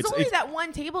 It was only that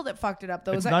one table that fucked it up,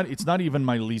 though. It's not even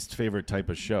my least favorite type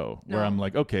of show where I'm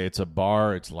like, okay, it's a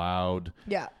bar, it's loud.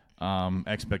 Yeah.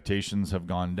 Expectations have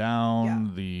gone down.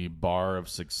 Yeah. The bar of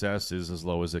success is as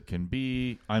low as it can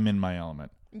be. I'm in my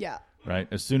element. Yeah. Right?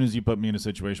 As soon as you put me in a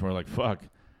situation where like, fuck,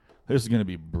 this is going to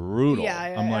be brutal.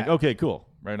 I'm like, okay, cool.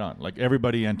 Right on. Like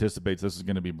everybody anticipates this is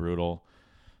going to be brutal.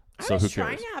 I was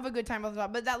trying to have a good time with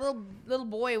that, but that little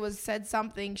boy said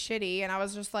something shitty, and I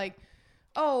was just like,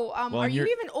 are you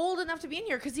even old enough to be in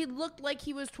here? Because he looked like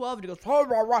he was 12, and he goes, rah,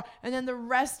 rah, rah. And then the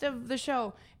rest of the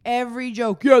show, every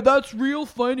joke, yeah, that's real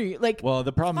funny. Like, well,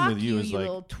 the problem with you is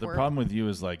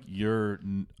like you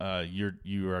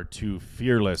are too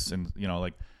fearless, and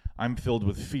like I'm filled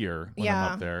with fear when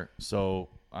I'm up there, so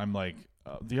I'm like.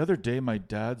 The other day, my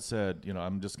dad said,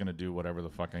 I'm just going to do whatever the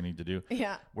fuck I need to do.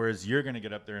 Yeah. Whereas you're going to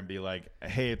get up there and be like,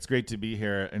 hey, it's great to be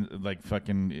here. And like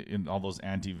fucking all those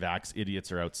anti-vax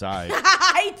idiots are outside.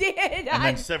 I did. And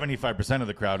then 75% of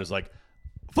the crowd is like,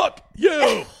 fuck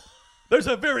you. There's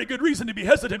a very good reason to be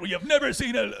hesitant. We have never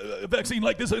seen a vaccine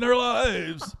like this in our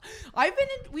lives. I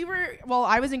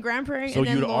was in Grand Prairie, so and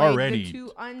then you'd Lloyd, already the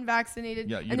 2 unvaccinated,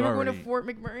 yeah, and then we're going to Fort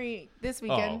McMurray this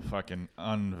weekend. Oh, fucking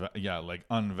like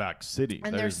unvax city.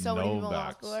 And there's so many people in the vax.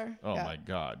 hospital there. Oh my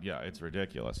god, yeah, it's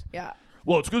ridiculous. Yeah.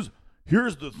 Well, it's because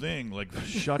here's the thing, like,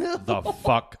 shut the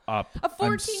fuck up.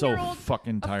 I'm so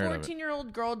fucking tired of it. A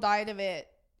 14-year-old girl died of it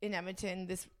in Edmonton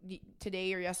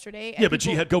today or yesterday. Yeah, but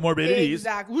she had comorbidities.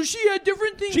 Exactly. Well, she had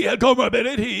different things. She had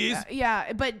comorbidities.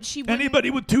 Yeah, but she anybody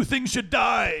with 2 things should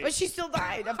die. But she still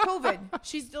died of COVID.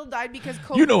 She still died because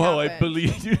COVID. You know how happened. I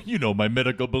believe. You know my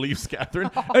medical beliefs,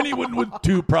 Catherine. Anyone with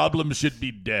 2 problems should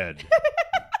be dead.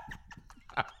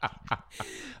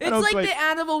 It's like the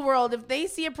animal world. If they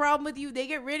see a problem with you, they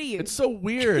get rid of you. It's so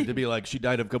weird to be like, she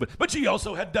died of COVID, but she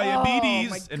also had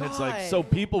diabetes. Oh, my and it's God. like, so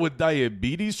people with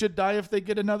diabetes should die if they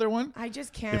get another one? I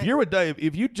just can't.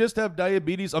 If you just have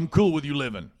diabetes, I'm cool with you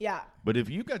living. Yeah. But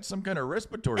if you got some kind of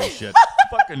respiratory shit,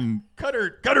 fucking cut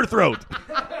her throat.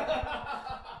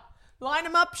 Line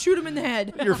them up, shoot them in the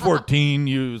head. You're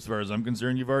 14. As far as I'm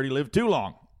concerned, you've already lived too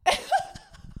long.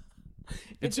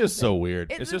 It's just so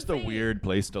weird. It's just a weird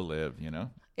place to live, you know?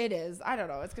 It is. I don't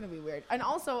know. It's going to be weird. And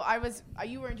also,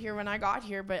 you weren't here when I got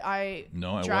here, but I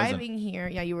driving wasn't. here.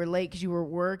 Yeah, you were late because you were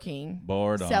working.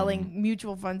 Bored. Selling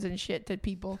mutual funds and shit to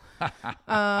people.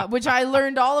 Which I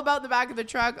learned all about in the back of the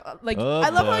truck. I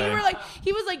love how you were like,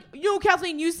 he was like,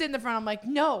 Kathleen, you sit in the front. I'm like,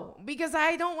 no, because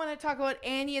I don't want to talk about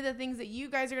any of the things that you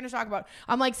guys are going to talk about.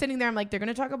 I'm like sitting there. I'm like, they're going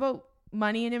to talk about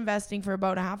money and investing for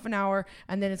about a half an hour,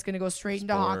 and then it's going to go straight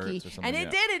into hockey. And it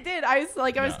did. I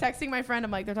was texting my friend.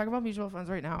 I'm like, they're talking about mutual funds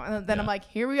right now. And then I'm like,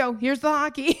 here we go. Here's the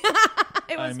hockey.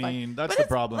 That's the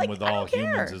problem with all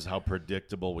humans is how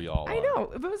predictable we all are. I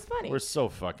know. It was funny. We're so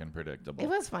fucking predictable. It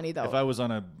was funny, though. If I was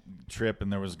on a trip and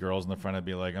there was girls in the front, I'd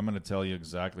be like, I'm going to tell you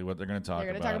exactly what they're going to talk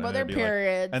about. They're going to talk about their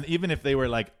periods. And even if they were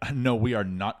like, no, we are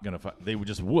not going to, they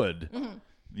just would. Mm-hmm.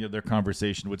 Their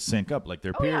conversation would sync up, like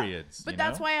their periods. Yeah. But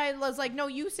that's why I was like, no,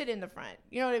 you sit in the front.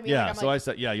 You know what I mean? Yeah. Like, so I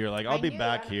said, you're like, I'll be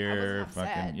back here.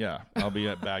 Fucking, yeah. I'll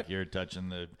be back here touching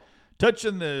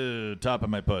the top of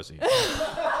my pussy.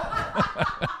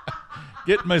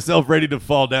 Getting myself ready to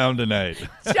fall down tonight.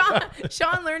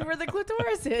 Sean learned where the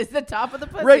clitoris is, the top of the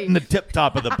pussy. Right in the tip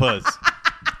top of the puss.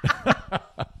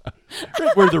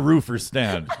 Right where the roofers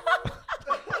stand.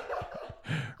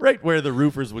 Right where the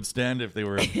roofers would stand if they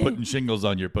were putting shingles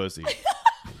on your pussy.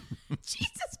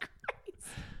 Jesus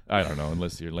Christ. I don't know.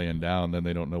 Unless you're laying down, then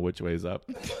they don't know which way's up.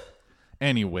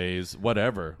 Anyways,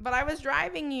 whatever. But I was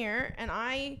driving here, and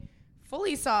I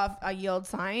fully saw a yield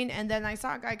sign, and then I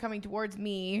saw a guy coming towards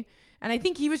me, and I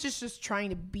think he was just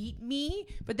trying to beat me.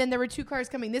 But then there were 2 cars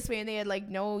coming this way, and they had like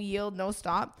no yield, no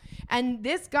stop. And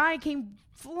this guy came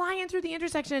flying through the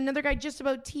intersection. Another guy just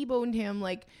about T-boned him,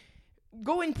 like,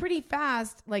 going pretty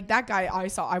fast. Like that guy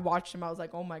I watched him. I was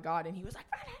like, oh my God. And he was like,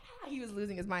 he was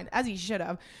losing his mind, as he should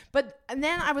have. And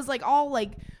then I was like, all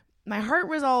like, my heart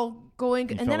was all going.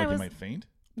 You and felt then like I was, you might faint?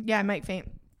 Yeah, I might faint.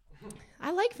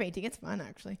 I like fainting. It's fun,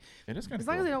 actually. It is kind of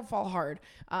cool. As long as I don't fall hard,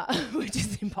 which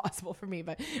is impossible for me.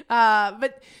 But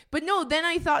no. Then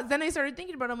I started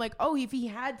thinking about it. I'm like, oh, if he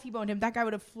had T-boned him, that guy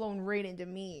would have flown right into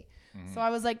me. Mm-hmm. So I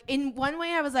was like, in one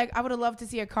way, I was like, I would have loved to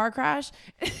see a car crash.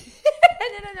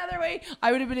 And in another way,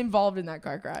 I would have been involved in that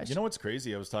car crash. You know what's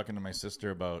crazy? I was talking to my sister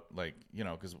about, like,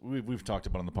 because we've talked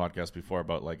about on the podcast before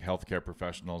about like healthcare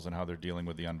professionals and how they're dealing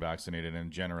with the unvaccinated, and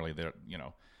generally they're,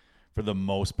 for the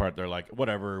most part, they're like,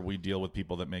 whatever, we deal with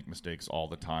people that make mistakes all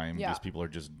the time. Yeah. These people are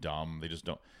just dumb. They just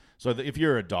don't. So if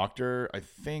you're a doctor, I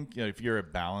think if you're a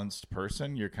balanced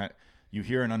person, you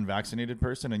hear an unvaccinated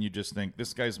person and you just think,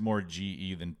 this guy's more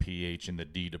GE than PH in the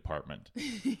D department.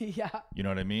 Yeah. You know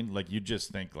what I mean? Like, you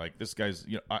just think, like, this guy's,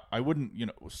 I wouldn't,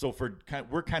 so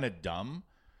we're kind of dumb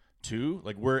too.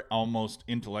 Like, we're almost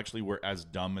intellectually, we're as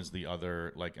dumb as the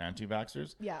other, like,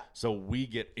 anti-vaxxers. Yeah. So we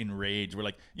get enraged. We're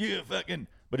like, you fucking,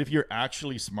 but if you're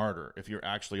actually smarter, if you're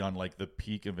actually on, like, the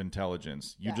peak of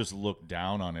intelligence, you just look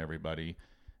down on everybody.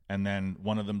 And then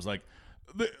one of them's like,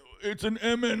 it's an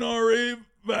mRNA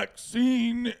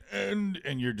vaccine, and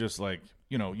you're just like,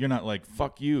 you're not like,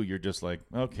 fuck you. You're just like,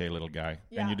 okay, little guy.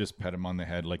 Yeah. And you just pet him on the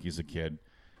head like he's a kid.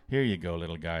 Here you go,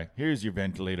 little guy. Here's your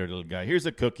ventilator, little guy. Here's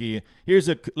a cookie.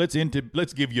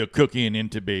 Let's give you a cookie and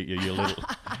intubate you, you little.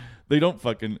 They don't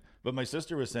fucking. But my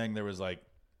sister was saying there was like,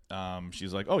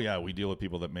 she's like, oh yeah, we deal with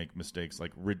people that make mistakes.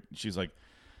 Like, she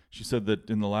said that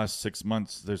in the last 6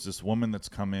 months, there's this woman that's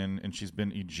come in and she's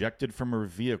been ejected from her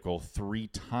vehicle 3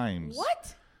 times.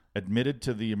 What? Admitted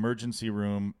to the emergency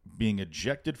room, being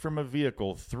ejected from a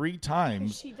vehicle 3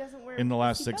 times she doesn't wear in the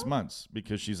last 6 months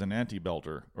because she's an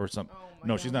anti-belter or something. Oh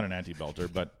no, she's not an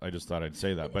anti-belter, but I just thought I'd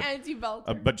say that. But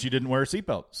anti-belter. But she didn't wear a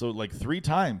seatbelt. So like 3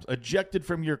 times ejected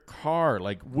from your car,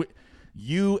 like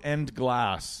you and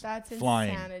glass. That's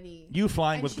flying. Insanity. You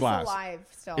flying and with she's glass. Alive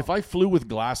still. If I flew with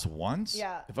glass once,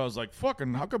 yeah. If I was like,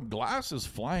 fucking, how come glass is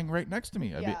flying right next to me?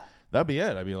 Yeah. That'd be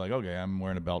it. I'd be like, okay, I'm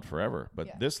wearing a belt forever.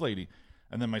 But this lady,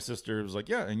 And then my sister was like,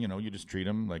 yeah, and you just treat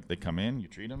them like they come in, you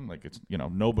treat them like it's,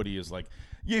 nobody is like,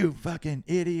 you fucking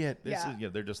idiot.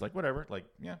 They're just like, whatever. Like,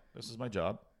 yeah, this is my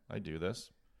job. I do this.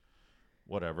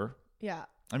 Whatever. Yeah.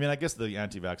 I mean, I guess the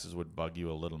anti-vaxxers would bug you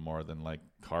a little more than like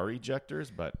car ejectors,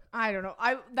 but I don't know.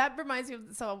 That reminds me of,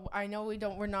 so I know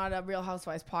we're not a Real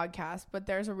Housewives podcast, but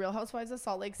there's a Real Housewives of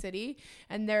Salt Lake City,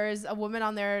 and there's a woman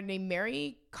on there named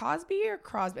Mary Cosby or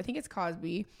Crosby. I think it's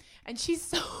Cosby, and she's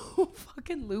so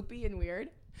fucking loopy and weird.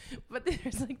 But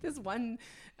there's like this one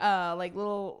like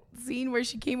little scene where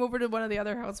she came over to one of the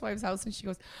other housewives' house and she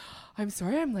goes, I'm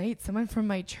sorry I'm late. Someone from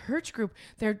my church group,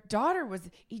 their daughter was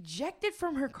ejected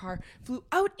from her car, flew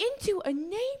out into a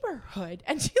neighborhood.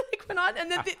 And she like went on,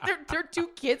 and then their two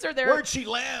kids are there. Where'd she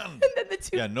land? And then the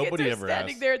two nobody kids ever are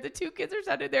standing asked. there. The two kids are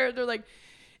standing there. They're like,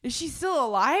 is she still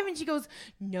alive? And she goes,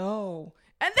 no.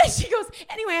 And then she goes,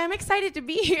 anyway, I'm excited to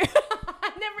be here.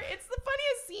 It's the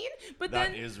funniest scene. But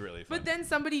that is really funny. But then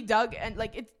somebody dug, and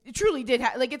like it truly did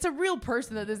like it's a real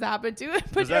person that this happened to.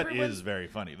 But that is very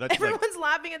funny. Everyone's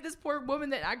laughing at this poor woman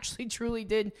that actually truly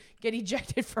did get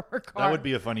ejected from her car. That would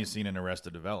be a funny scene in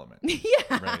Arrested Development.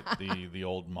 Yeah. Right. The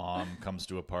old mom comes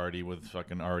to a party with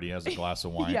fucking already has a glass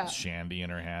of wine, shandy in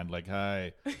her hand, like,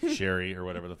 hi, Sherry or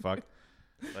whatever the fuck.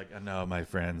 Like, no, my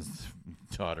friend's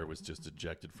daughter was just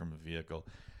ejected from a vehicle,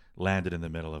 landed in the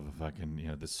middle of a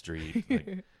fucking, the street.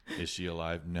 Like, is she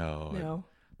alive? No.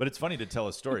 But it's funny to tell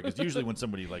a story because usually when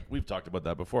somebody, like, we've talked about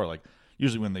that before, like,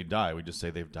 usually when they die, we just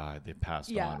say they've died, they've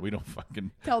passed on. We don't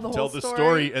fucking tell the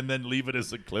story and then leave it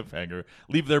as a cliffhanger,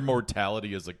 leave their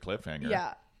mortality as a cliffhanger.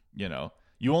 Yeah.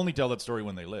 You only tell that story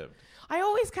when they lived. I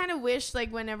always kind of wish,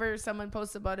 like, whenever someone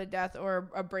posts about a death or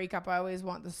a breakup, I always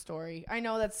want the story. I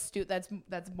know that's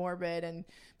morbid,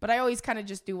 but I always kind of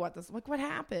just do want this. Like, what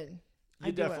happened?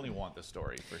 You definitely want the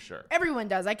story for sure. Everyone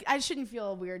does. I shouldn't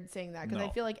feel weird saying that because I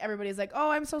feel like everybody's like, oh,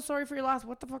 I'm so sorry for your loss.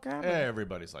 What the fuck happened?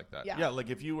 Everybody's like that. Yeah. Like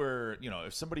if you were,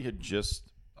 if somebody had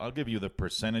I'll give you the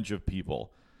percentage of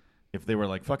people. If they were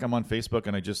like, fuck, I'm on Facebook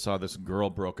and I just saw this girl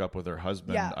broke up with her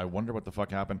husband. Yeah. I wonder what the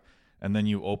fuck happened. And then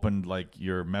you opened like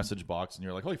your message box and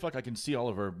you're like, holy fuck, I can see all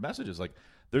of her messages. Like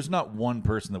there's not one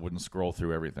person that wouldn't scroll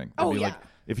through everything. It'd be like,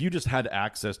 if you just had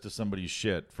access to somebody's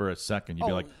shit for a second, you'd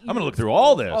be like, I'm going to look through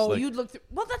all this. Oh, you'd look through.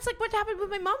 Well, that's like what happened when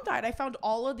my mom died. I found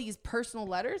all of these personal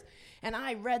letters and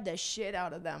I read the shit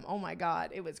out of them. Oh my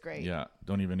God. It was great. Yeah.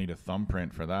 Don't even need a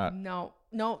thumbprint for that. No,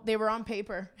 they were on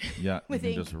paper. Yeah. You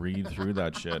can just read through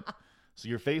that shit. So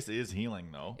your face is healing,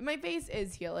 though. My face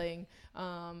is healing.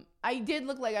 I did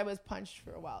look like I was punched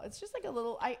for a while. It's just like a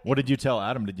little. What did you tell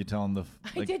Adam? Did you tell him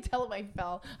I did tell him I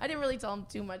fell. I didn't really tell him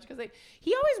too much because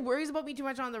he always worries about me too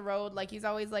much on the road. Like he's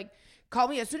always like, call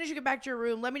me as soon as you get back to your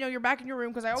room. Let me know you're back in your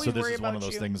room because I always worry about you. So this is one of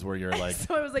those things where you're like.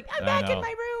 So I was like, I'm back in my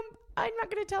room. I'm not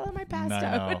going to tell him I passed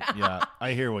out. Yeah,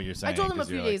 I hear what you're saying. I told him a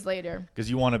few days later because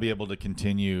you want to be able to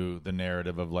continue the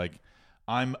narrative of like.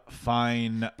 I'm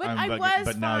fine.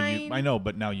 But now fine. I know,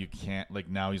 but now you can't. Like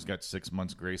now he's got 6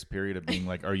 months grace period of being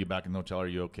like, are you back in the hotel? Are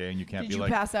you okay? And you can't Did you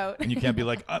like pass out. And you can't be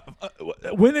like,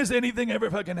 when is anything ever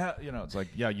fucking happen? It's like,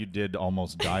 yeah, you did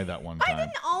almost die that one time. I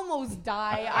didn't almost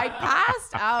die. I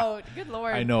passed out. Good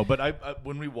Lord. I know, but I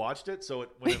when we watched it,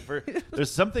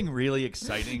 there's something really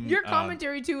exciting. Your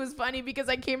commentary too was funny because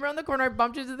I came around the corner, I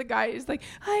bumped into the guy. He's like,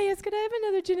 hi, yes, could I have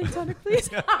another gin and tonic, please?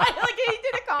 Like he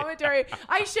did a commentary.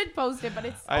 I should post it, but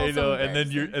it's I know, and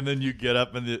then you get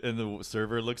up and the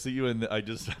server looks at you and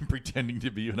I'm pretending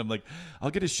to be you and I'm like, I'll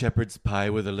get a shepherd's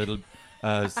pie with a little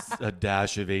a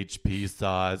dash of HP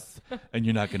sauce, and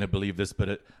you're not gonna believe this,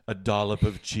 but a dollop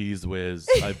of cheese whiz.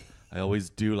 I always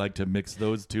do like to mix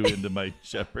those two into my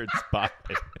shepherd's pie.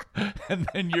 And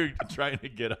then you're trying to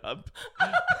get up.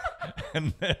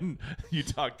 And then you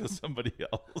talk to somebody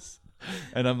else.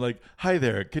 And I'm like, hi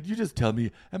there. Could you just tell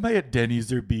me, am I at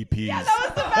Denny's or BP's? Yeah, that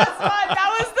was the best one.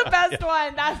 That was the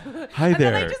best one. Hi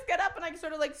there. Then I just get up and I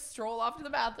sort of like stroll off to the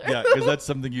bathroom. Yeah, because that's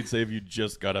something you'd say if you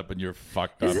just got up and you're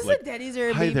fucked up. Is this like, a Denny's or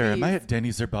a hi BP's? there. Am I at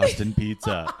Denny's or Boston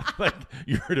Pizza? Like,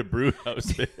 you're at a brew house,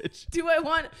 bitch. Do I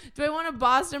want a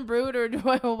Boston Brewed or do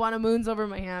I want a Moons Over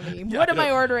Miami? Yeah, what am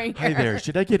I ordering here? Hi there.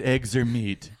 Should I get eggs or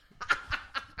meat?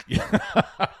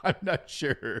 I'm not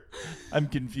sure. I'm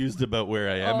confused about where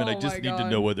I am, and I just need to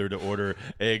know whether to order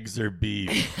eggs or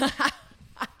beef.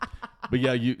 But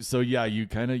yeah, you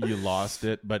lost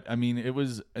it. But I mean, it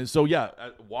was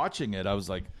watching it, I was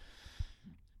like,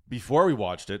 before we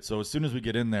watched it. So as soon as we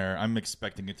get in there, I'm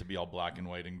expecting it to be all black and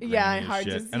white and grainy hard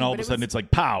shit. to see, and all of a sudden, it's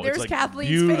like pow! It's like Kathleen's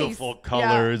beautiful face.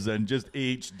 colors and just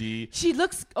HD. She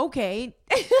looks okay.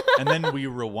 And then we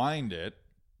rewind it.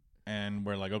 And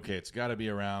we're like, okay, it's got to be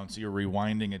around. So you're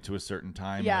rewinding it to a certain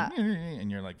time. Yeah. And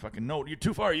you're like, fucking, no, you're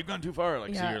too far. You've gone too far.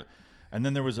 Like, so you're, And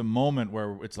then there was a moment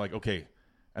where it's like, okay,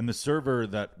 and the server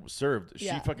that served, she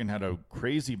fucking had a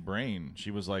crazy brain.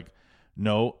 She was like,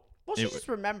 no. Well, she just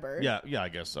remembered. Yeah, I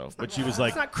guess so. But she was like,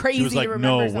 it's not crazy she was like, to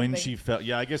remember something. when she fell.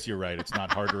 Yeah, I guess you're right. It's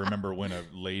not hard to remember when a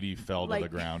lady fell to the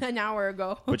ground. An hour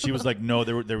ago. But she was like, no,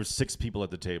 there were 6 people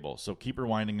at the table. So keep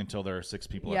rewinding until there are 6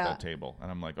 people at that table.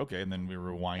 And I'm like, okay. And then we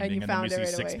were rewinding, and then we see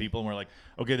 6 people, and we're like,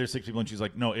 okay, there's 6 people. And she's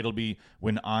like, no, it'll be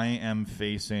when I am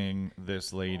facing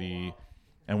this lady.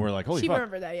 And we're like, holy fuck.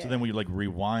 Remember that, yeah. So then we like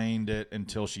rewind it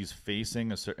until she's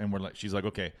facing and we're like, she's like,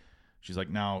 okay. She's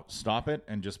like, now stop it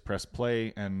and just press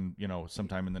play, and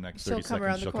sometime in the next 30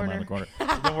 seconds she'll come around the corner.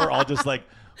 So then we're all just like,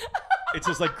 it's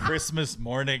just like Christmas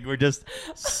morning. We're just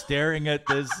staring at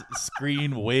this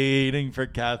screen, waiting for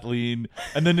Kathleen.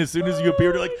 And then as soon as you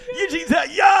appear, we're like, Eugene's like,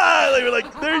 we're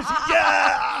like, there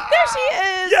she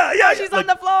is. Yeah. She's on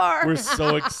the floor. We're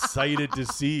so excited to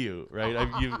see you, right?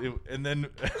 And then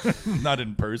not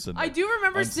in person. I do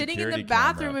remember sitting in the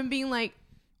bathroom and being like,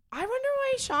 I wonder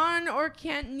why Sean or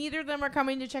Kent, neither of them are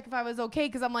coming to check if I was okay.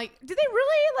 Because I'm like, did they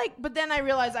really like? But then I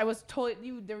realized I was totally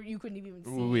you couldn't even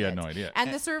see. We had no idea.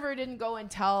 And the server didn't go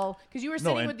and tell, because you were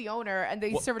sitting with the owner, and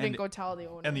the server didn't go tell the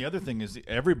owner. And the other thing is,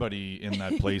 everybody in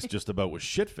that place just about was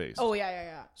shit faced. Oh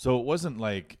yeah. So it wasn't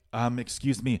like,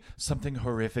 excuse me, something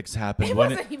horrific's happened. It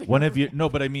wasn't even one of you. No,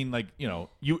 but I mean, like,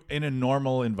 you in a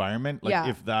normal environment,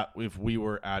 like if we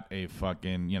were at a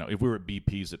fucking, if we were at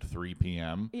BP's at 3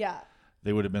 p.m. Yeah.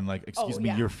 They would have been like, excuse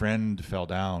me, your friend fell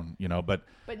down, but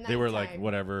they were like,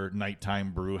 whatever,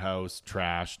 nighttime brew house,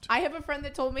 trashed. I have a friend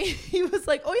that told me, he was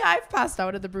like, oh yeah, I've passed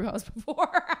out at the brew house before.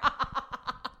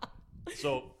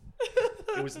 So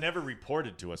it was never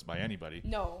reported to us by anybody.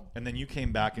 No. And then you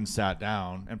came back and sat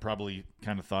down and probably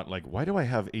kind of thought like, why do I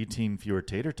have 18 fewer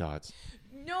tater tots?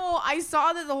 No, I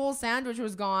saw that the whole sandwich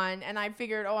was gone, and I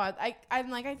figured, I'm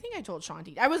like, I think I told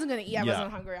Shanti. I wasn't going to eat. I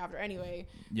wasn't hungry after anyway.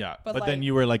 Yeah. But then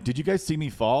you were like, did you guys see me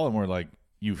fall? And we're like,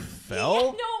 you fell?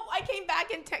 Yeah, no, I came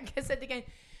back and said again,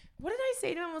 what did I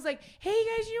say to him? I was like, hey,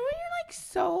 guys, you know when you're like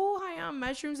so high on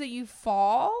mushrooms that you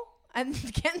fall? And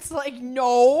Kent's like,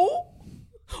 no.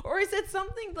 Or is it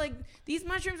something like, these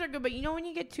mushrooms are good, but when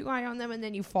you get too high on them and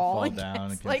then you fall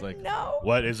down. And Kent's like, no.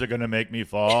 What, is it going to make me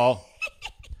fall?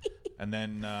 And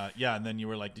then, and then you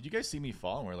were like, did you guys see me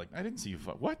fall? And we're like, I didn't see you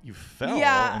fall. What? You fell?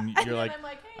 Yeah. And you're like,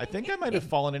 hey. I think I might have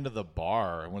fallen into the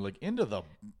bar. And we're like, into the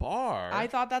bar? I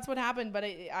thought that's what happened, but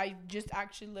I just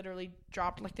actually literally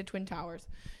dropped like the Twin Towers.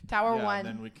 Tower 1. And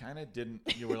then we kind of didn't.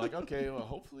 You were like, okay, well,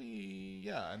 hopefully,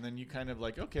 yeah. And then you kind of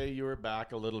like, okay, you were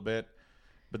back a little bit.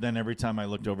 But then every time I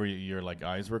looked over, your like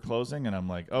eyes were closing, and I'm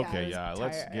like, okay,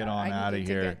 let's get on out of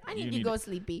here. I need to go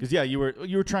sleepy. Because you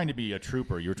were trying to be a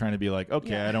trooper. You were trying to be like,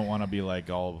 okay, I don't want to be like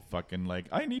all fucking like,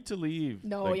 I need to leave.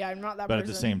 No, like, I'm not that. But person.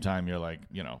 at the same time, you're like,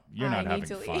 you're not having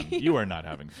fun. You are not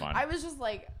having fun. I was just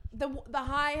like, the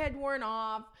high had worn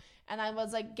off, and I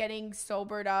was like getting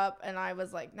sobered up, and I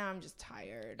was like, now I'm just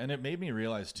tired. And it made me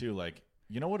realize too, like,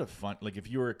 what a fun, like if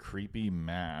you were a creepy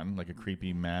man, like a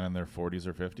creepy man in their 40s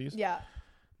or 50s. Yeah.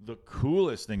 The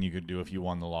coolest thing you could do if you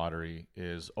won the lottery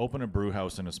is open a brew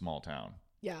house in a small town.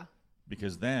 Yeah.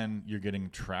 Because then you're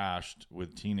getting trashed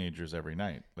with teenagers every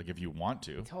night. Like if you want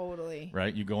to. Totally.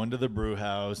 Right? You go into the brew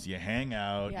house, you hang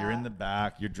out, you're in the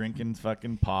back, you're drinking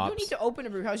fucking pops. You don't need to open a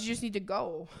brew house, you just need to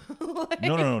go.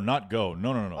 No, not go.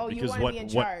 No. Oh, because you want to be in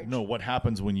charge. what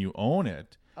happens when you own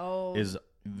it is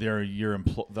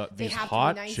these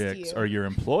hot chicks are your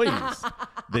employees.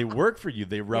 They work for you.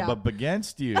 They rub up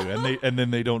against you, and then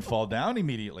they don't fall down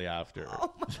immediately after.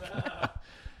 Oh my God.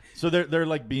 So they're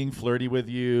like being flirty with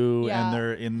you,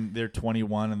 and they're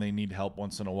 21 and they need help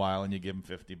once in a while, and you give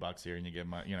them $50 here, and you give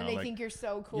them and they think you're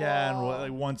so cool. Yeah, and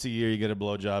like once a year you get a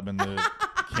blowjob in the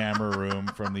camera room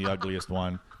from the ugliest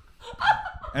one,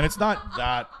 and it's not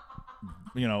that.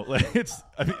 It's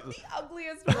the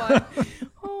ugliest one.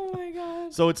 Oh my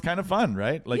God. So it's kind of fun,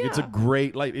 right? Like it's a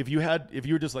great, like if you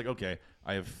were just like, okay,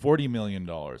 I have $40 million.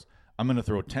 I'm going to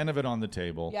throw 10 of it on the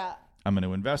table. Yeah. I'm going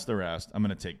to invest the rest. I'm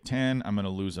going to take 10. I'm going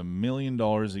to lose $1 million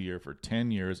a year for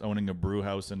 10 years owning a brew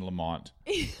house in Lamont.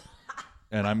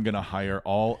 And I'm going to hire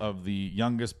all of the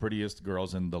youngest, prettiest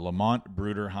girls in the Lamont,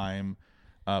 Bruderheim,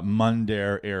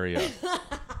 Mundare area.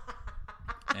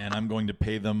 And I'm going to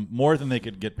pay them more than they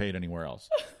could get paid anywhere else.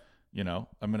 I'm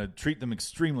going to treat them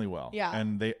extremely well. Yeah.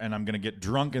 And I'm going to get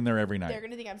drunk in there every night. They're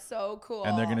going to think I'm so cool.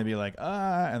 And they're going to be like,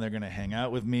 and they're going to hang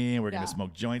out with me, and we're going to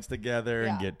smoke joints together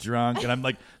and get drunk. And I'm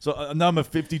like, so now I'm a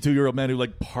 52-year-old man who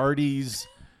like parties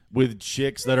with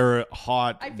chicks that are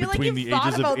hot I feel between like the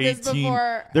ages of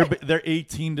 18. They're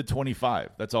 18 to 25.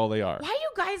 That's all they are. Why you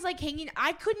guys like hanging?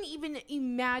 I couldn't even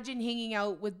imagine hanging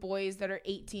out with boys that are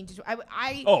 18 to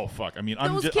 20. Oh fuck! I mean,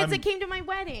 those kids that came to my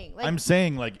wedding. Like, I'm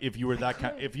saying, like, if you were that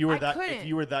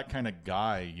kind of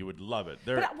guy, you would love it.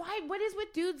 But why? What is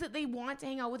with dudes that they want to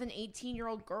hang out with an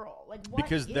 18-year-old girl? Like, what?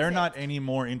 Because they're not any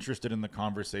more interested in the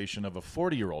conversation of a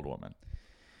 40-year-old woman.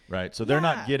 Right, so they're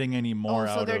not getting any more out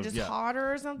of. So they're just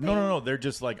hotter or something? No. They're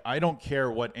just like, I don't care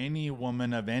what any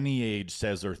woman of any age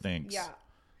says or thinks. Yeah.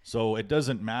 So it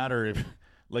doesn't matter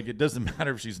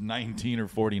if she's 19 or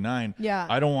 49. Yeah.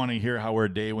 I don't want to hear how her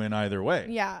day went either way.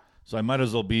 Yeah. So I might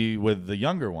as well be with the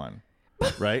younger one,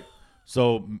 right?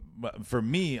 So for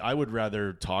me, I would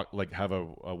rather have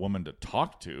a woman to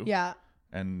talk to. Yeah.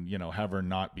 And, have her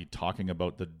not be talking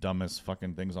about the dumbest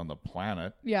fucking things on the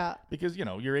planet. Yeah. Because,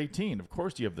 you're 18. Of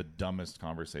course you have the dumbest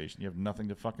conversation. You have nothing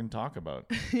to fucking talk about.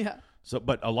 Yeah. So,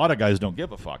 but a lot of guys don't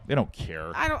give a fuck. They don't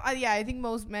care. I think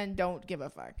most men don't give a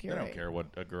fuck. They don't care what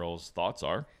a girl's thoughts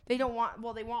are. They don't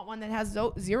want, they want one that has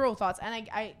zero thoughts. And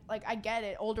I get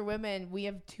it. Older women, we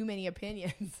have too many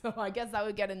opinions. So I guess that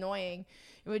would get annoying.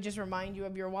 It would just remind you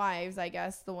of your wives, I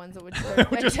guess, the ones that would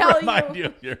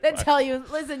tell you,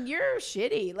 listen, you're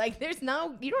shitty. Like,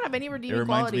 you don't have any redeeming qualities. It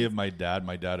reminds me of my dad.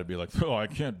 My dad would be like, oh, I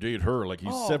can't date her. Like,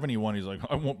 he's 71. He's like,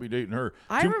 I won't be dating her.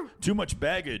 Too much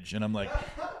baggage. And I'm like,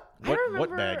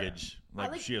 what baggage?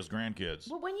 Like, she has grandkids.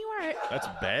 Well, that's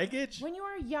baggage? When you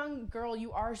are a young girl,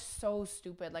 you are so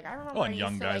stupid. Like, I remember. Oh, and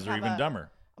young guys are even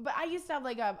dumber. But I used to have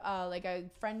like a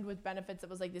friend with benefits that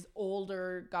was like this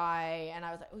older guy, and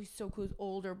I was like, oh, he's so cool, he's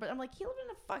older. But I'm like, he lived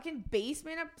in a fucking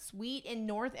basement up suite in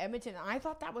North Edmonton, and I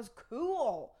thought that was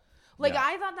cool.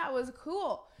 I thought that was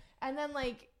cool. And then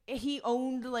like he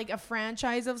owned like a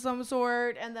franchise of some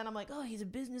sort, and then I'm like, oh, he's a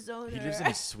business owner. He lives in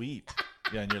a suite.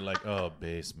 Yeah, and you're like, oh,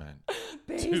 basement.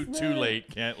 Too late,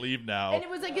 can't leave now. And it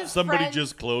was like somebody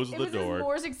just closed the door. It was his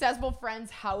more successful friend's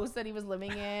house that he was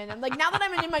living in. And like now that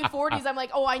I'm in my 40s, I'm like,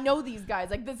 oh, I know these guys.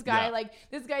 Like this guy,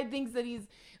 this guy thinks that he's,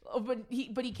 but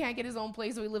he can't get his own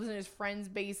place, so he lives in his friend's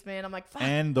basement. I'm like, fuck.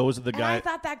 And those are the guys. I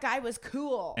thought that guy was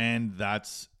cool. And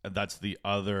that's the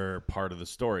other part of the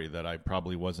story that I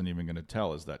probably wasn't even going to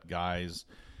tell is that guys,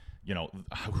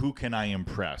 who can I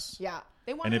impress? Yeah.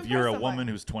 They want and to if you're a someone. woman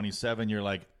who's 27, you're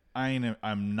like, I'm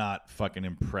not fucking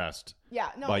impressed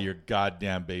by your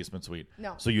goddamn basement suite.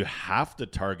 No. So you have to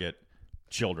target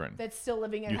children. That's still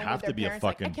living at home. You have with to be parents. a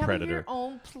fucking predator. Your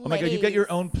own place. Oh my god, you got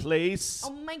your own place. Oh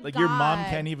my god. Like your mom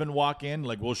can't even walk in.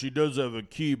 Like, well, she does have a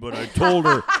key, but I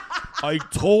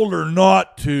told her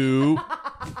not to.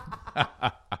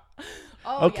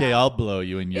 Okay, I'll blow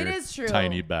you in your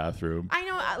tiny bathroom. I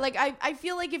know. Like, I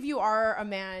feel like if you are a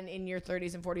man in your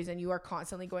 30s and 40s and you are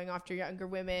constantly going after younger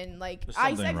women, like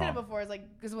I've said it before, it's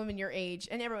like because women your age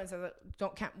and everyone says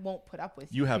that won't put up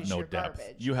with you. You have no depth.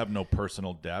 Garbage. You have no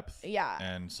personal depth. Yeah.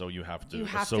 And so you have to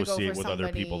associate with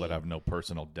other people that have no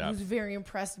personal depth. Who's very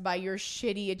impressed by your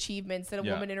shitty achievements that a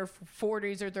woman in her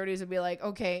 40s or 30s would be like,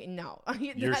 okay, no.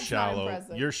 You're shallow.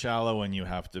 You're shallow and you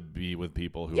have to be with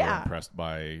people who are impressed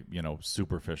by,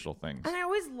 superficial things. And I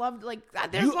always loved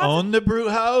you own the brew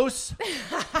house?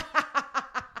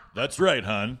 That's right,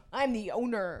 hon. I'm the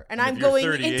owner, and I'm going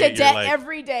into debt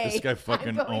every day. This guy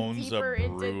fucking owns a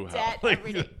brew house.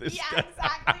 Every day.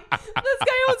 Exactly. This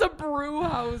guy owns a brew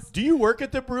house. Do you work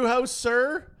at the brew house,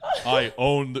 sir? I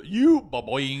own you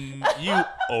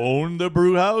own the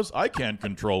brew house? I can't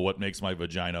control what makes my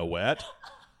vagina wet.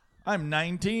 I'm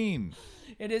 19.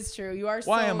 It is true. You are.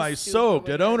 Why am I soaked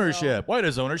at ownership? Why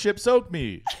does ownership soak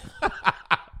me?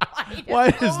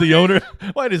 Why does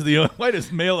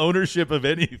male ownership of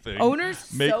anything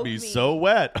make me so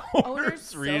wet?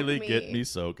 Owners really get me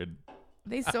soaking.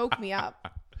 They soak me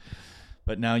up.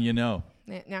 But now you know.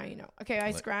 Now you know. Okay,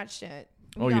 I scratched it.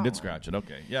 You did scratch it.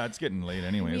 Okay. Yeah, it's getting late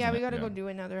anyway. Yeah, we got to go do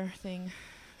another thing.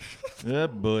 Oh,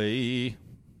 boy.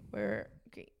 $5.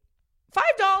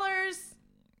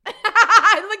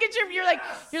 Look at you're like,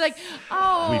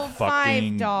 oh,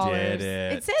 $5.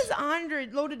 It says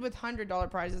 100 loaded with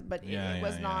 $100 prizes, but it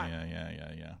was not.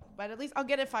 Yeah. But at least I'll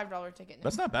get a $5 ticket now.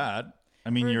 That's not bad. I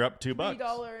mean, you're up $2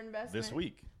 $3 investment this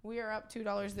week. We are up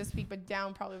 $2 this week, but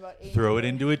down probably about $8. Throw it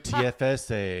into a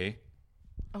TFSA.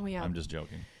 Oh yeah. I'm just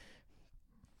joking.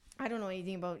 I don't know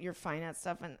anything about your finance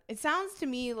stuff, and it sounds to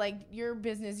me like your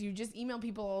business. You just email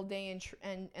people all day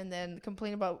and then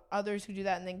complain about others who do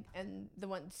that, and the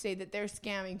ones say that they're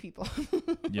scamming people.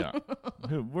 Yeah,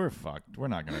 we're fucked. We're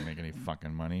not gonna make any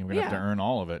fucking money. We're gonna have to earn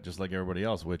all of it, just like everybody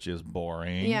else, which is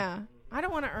boring. Yeah, I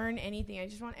don't want to earn anything. I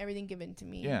just want everything given to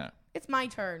me. Yeah, it's my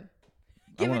turn.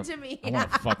 Give it to me. I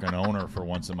want to fuck an owner for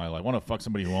once in my life. I want to fuck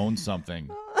somebody who owns something.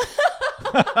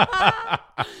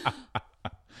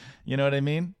 You know what I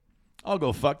mean? I'll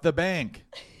go fuck the bank.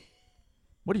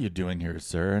 What are you doing here,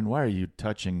 sir? And why are you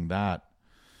touching that?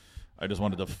 I just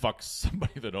wanted to fuck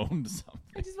somebody that owns something.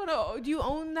 I just want to. Do you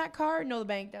own that car? No, the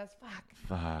bank does.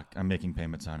 Fuck. I'm making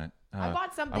payments on it. I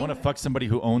bought something. I want to fuck somebody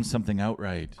who owns something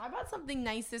outright. I bought something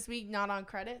nice this week, not on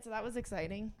credit, so that was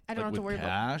exciting. I don't Like have to worry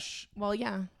cash? about. Well,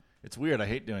 yeah. It's weird. I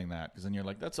hate doing that because then you're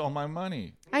like, that's all my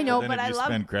money. I know, but I if you love.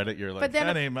 spend credit, you're like, But then,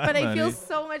 that ain't my money. I feel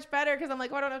so much better because I'm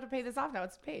like, oh, I don't have to pay this off now.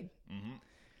 It's paid. Mm-hmm.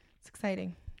 It's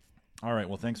exciting. All right.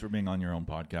 Well, thanks for being on your own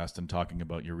podcast and talking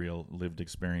about your real lived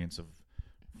experience of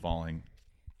falling.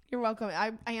 You're welcome.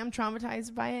 I am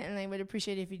traumatized by it, and I would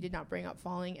appreciate it if you did not bring up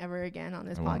falling ever again on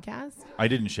this podcast. I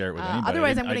didn't share it with anybody.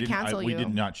 Otherwise, I'm going to cancel you. We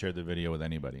did not share the video with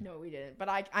anybody. No, we didn't. But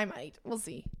I might. We'll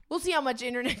see. We'll see how much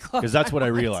internet club. Because that's what I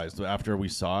realized after we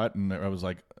saw it, and I was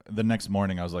like, the next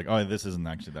morning, I was like, oh, this isn't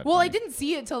actually that. Well, funny. I didn't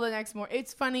see it till the next morning.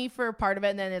 It's funny for part of it,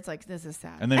 and then it's like, this is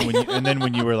sad. And then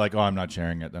when you were like, oh, I'm not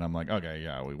sharing it, then I'm like, okay,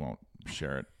 yeah, we won't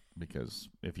share it. Because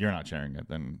if you're not sharing it,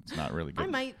 then it's not really good. I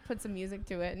might put some music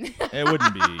to it. It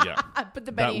wouldn't be, yeah. Put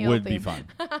the Benny that Hill would theme. be fun.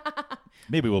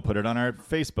 Maybe we'll put it on our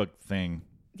Facebook thing.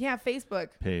 Yeah, Facebook.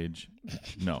 Page.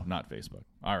 No, not Facebook.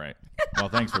 All right. Well,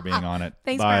 thanks for being on it.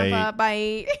 Thanks, Bye. Grandpa.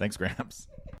 Bye. Thanks, Gramps.